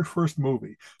their very first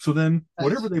movie. So then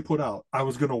whatever they put out, I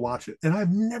was going to watch it. And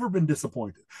I've never been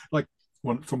disappointed. Like,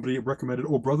 when somebody recommended,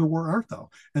 "Oh, Brother, Where Art Thou?"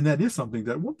 And that is something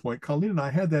that at one point, Colleen and I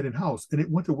had that in house and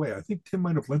it went away. I think Tim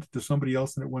might have lent it to somebody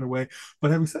else and it went away. But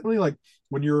having said, really, like,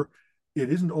 it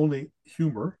isn't only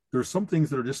humor. There's some things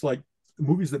that are just like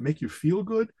movies that make you feel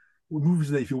good,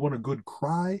 movies that if you want a good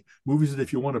cry, movies that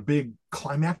if you want a big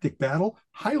climactic battle.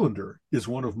 Highlander is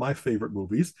one of my favorite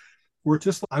movies where it's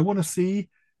just, I want to see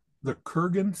the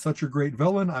Kurgan, such a great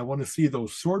villain. I want to see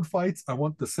those sword fights. I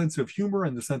want the sense of humor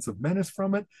and the sense of menace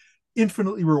from it.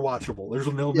 Infinitely rewatchable.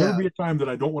 There'll never be a time that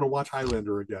I don't want to watch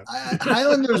Highlander again.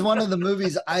 Highlander is one of the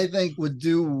movies I think would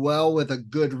do well with a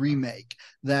good remake,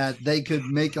 that they could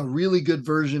make a really good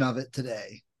version of it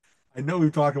today. I know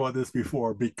we've talked about this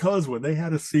before, because when they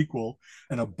had a sequel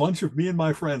and a bunch of me and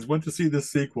my friends went to see this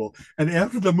sequel, and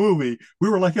after the movie, we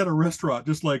were like at a restaurant,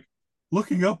 just like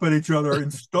looking up at each other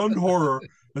in stunned horror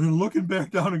and then looking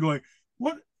back down and going,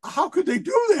 what? How could they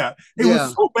do that? It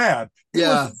was so bad. It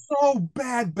was so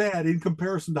bad in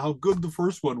comparison to how good the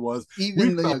first one was.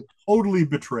 Even we felt totally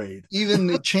betrayed. Even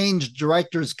the changed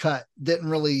director's cut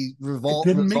didn't really resolve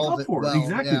it well.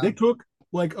 Exactly. They took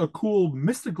like a cool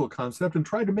mystical concept and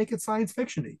tried to make it science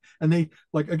fiction-y. And they,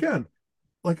 like, again,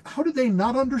 like, how did they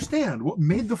not understand what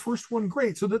made the first one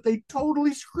great so that they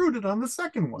totally screwed it on the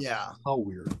second one? Yeah. How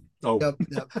weird. Oh, yep.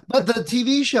 But the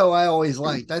TV show I always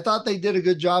liked. I thought they did a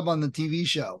good job on the TV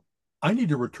show. I need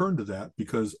to return to that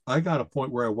because I got a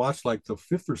point where I watched like the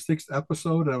 5th or 6th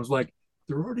episode and I was like,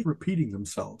 they're already repeating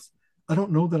themselves. I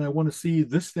don't know that I want to see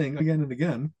this thing again and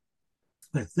again.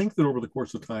 I think that over the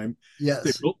course of time,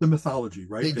 they built the mythology,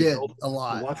 right? They did a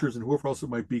lot. The Watchers and whoever else it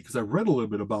might be, because I've read a little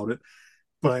bit about it,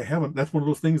 but I haven't. That's one of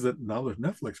those things that now that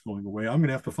Netflix going away, I'm going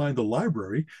to have to find the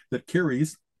library that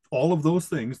carries all of those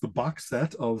things, the box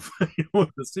set of the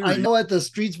series. I know at the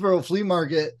Streetsboro Flea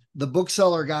Market, the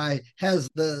bookseller guy has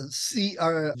the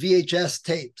VHS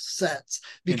tape sets,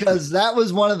 because that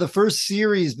was one of the first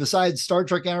series besides Star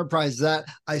Trek Enterprise that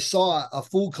I saw a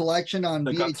full collection on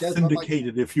that VHS. Got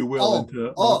syndicated, if you will.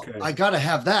 I got to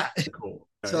have that. Cool.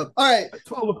 Okay. So, all right.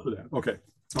 So I'll look for that. Okay.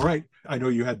 All right. I know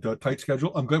you had a tight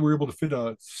schedule. I'm glad we were able to fit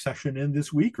a session in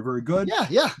this week. Very good.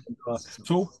 Yeah.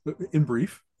 So, in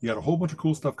brief, you got a whole bunch of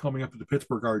cool stuff coming up at the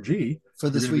Pittsburgh RG for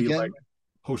this weekend.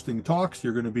 Hosting talks.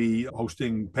 You're going to be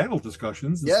hosting panel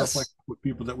discussions and stuff like that with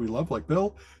people that we love, like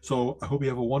Bill. So I hope you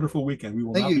have a wonderful weekend. We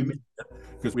will not be making it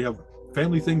because we have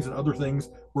family things and other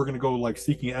things. We're going to go like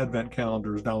seeking Advent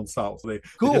calendars down south. They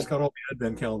just got all the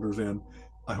Advent calendars in.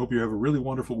 I hope you have a really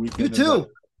wonderful weekend. You too.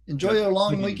 Enjoy your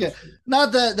long weekend.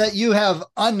 Not that you have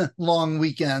unlong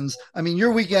weekends. I mean,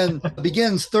 your weekend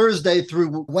begins Thursday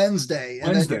through Wednesday.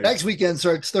 And then your next weekend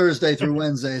starts Thursday through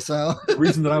Wednesday. So the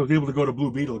reason that I was able to go to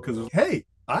Blue Beetle because, hey,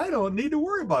 I don't need to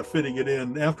worry about fitting it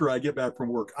in after I get back from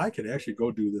work. I can actually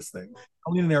go do this thing.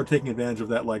 Colleen and I are taking advantage of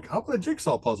that. Like, how about a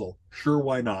jigsaw puzzle? Sure,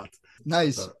 why not?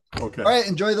 Nice. Okay. All right.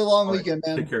 Enjoy the long weekend,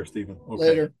 man. Take care, Stephen. Okay.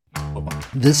 Later. Bye-bye.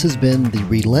 This has been the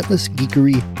Relentless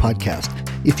Geekery podcast.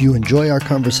 If you enjoy our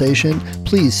conversation,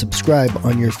 please subscribe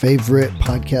on your favorite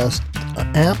podcast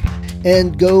app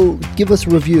and go give us a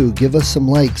review. Give us some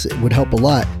likes. It would help a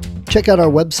lot. Check out our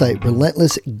website,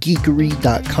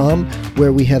 relentlessgeekery.com,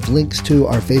 where we have links to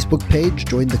our Facebook page,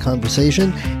 join the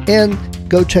conversation, and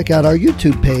go check out our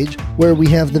YouTube page, where we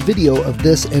have the video of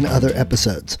this and other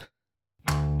episodes.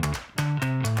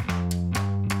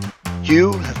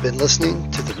 You have been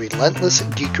listening to the Relentless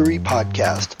Geekery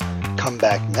podcast. Come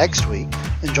back next week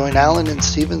and join Alan and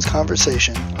Stephen's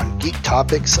conversation on geek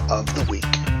topics of the week.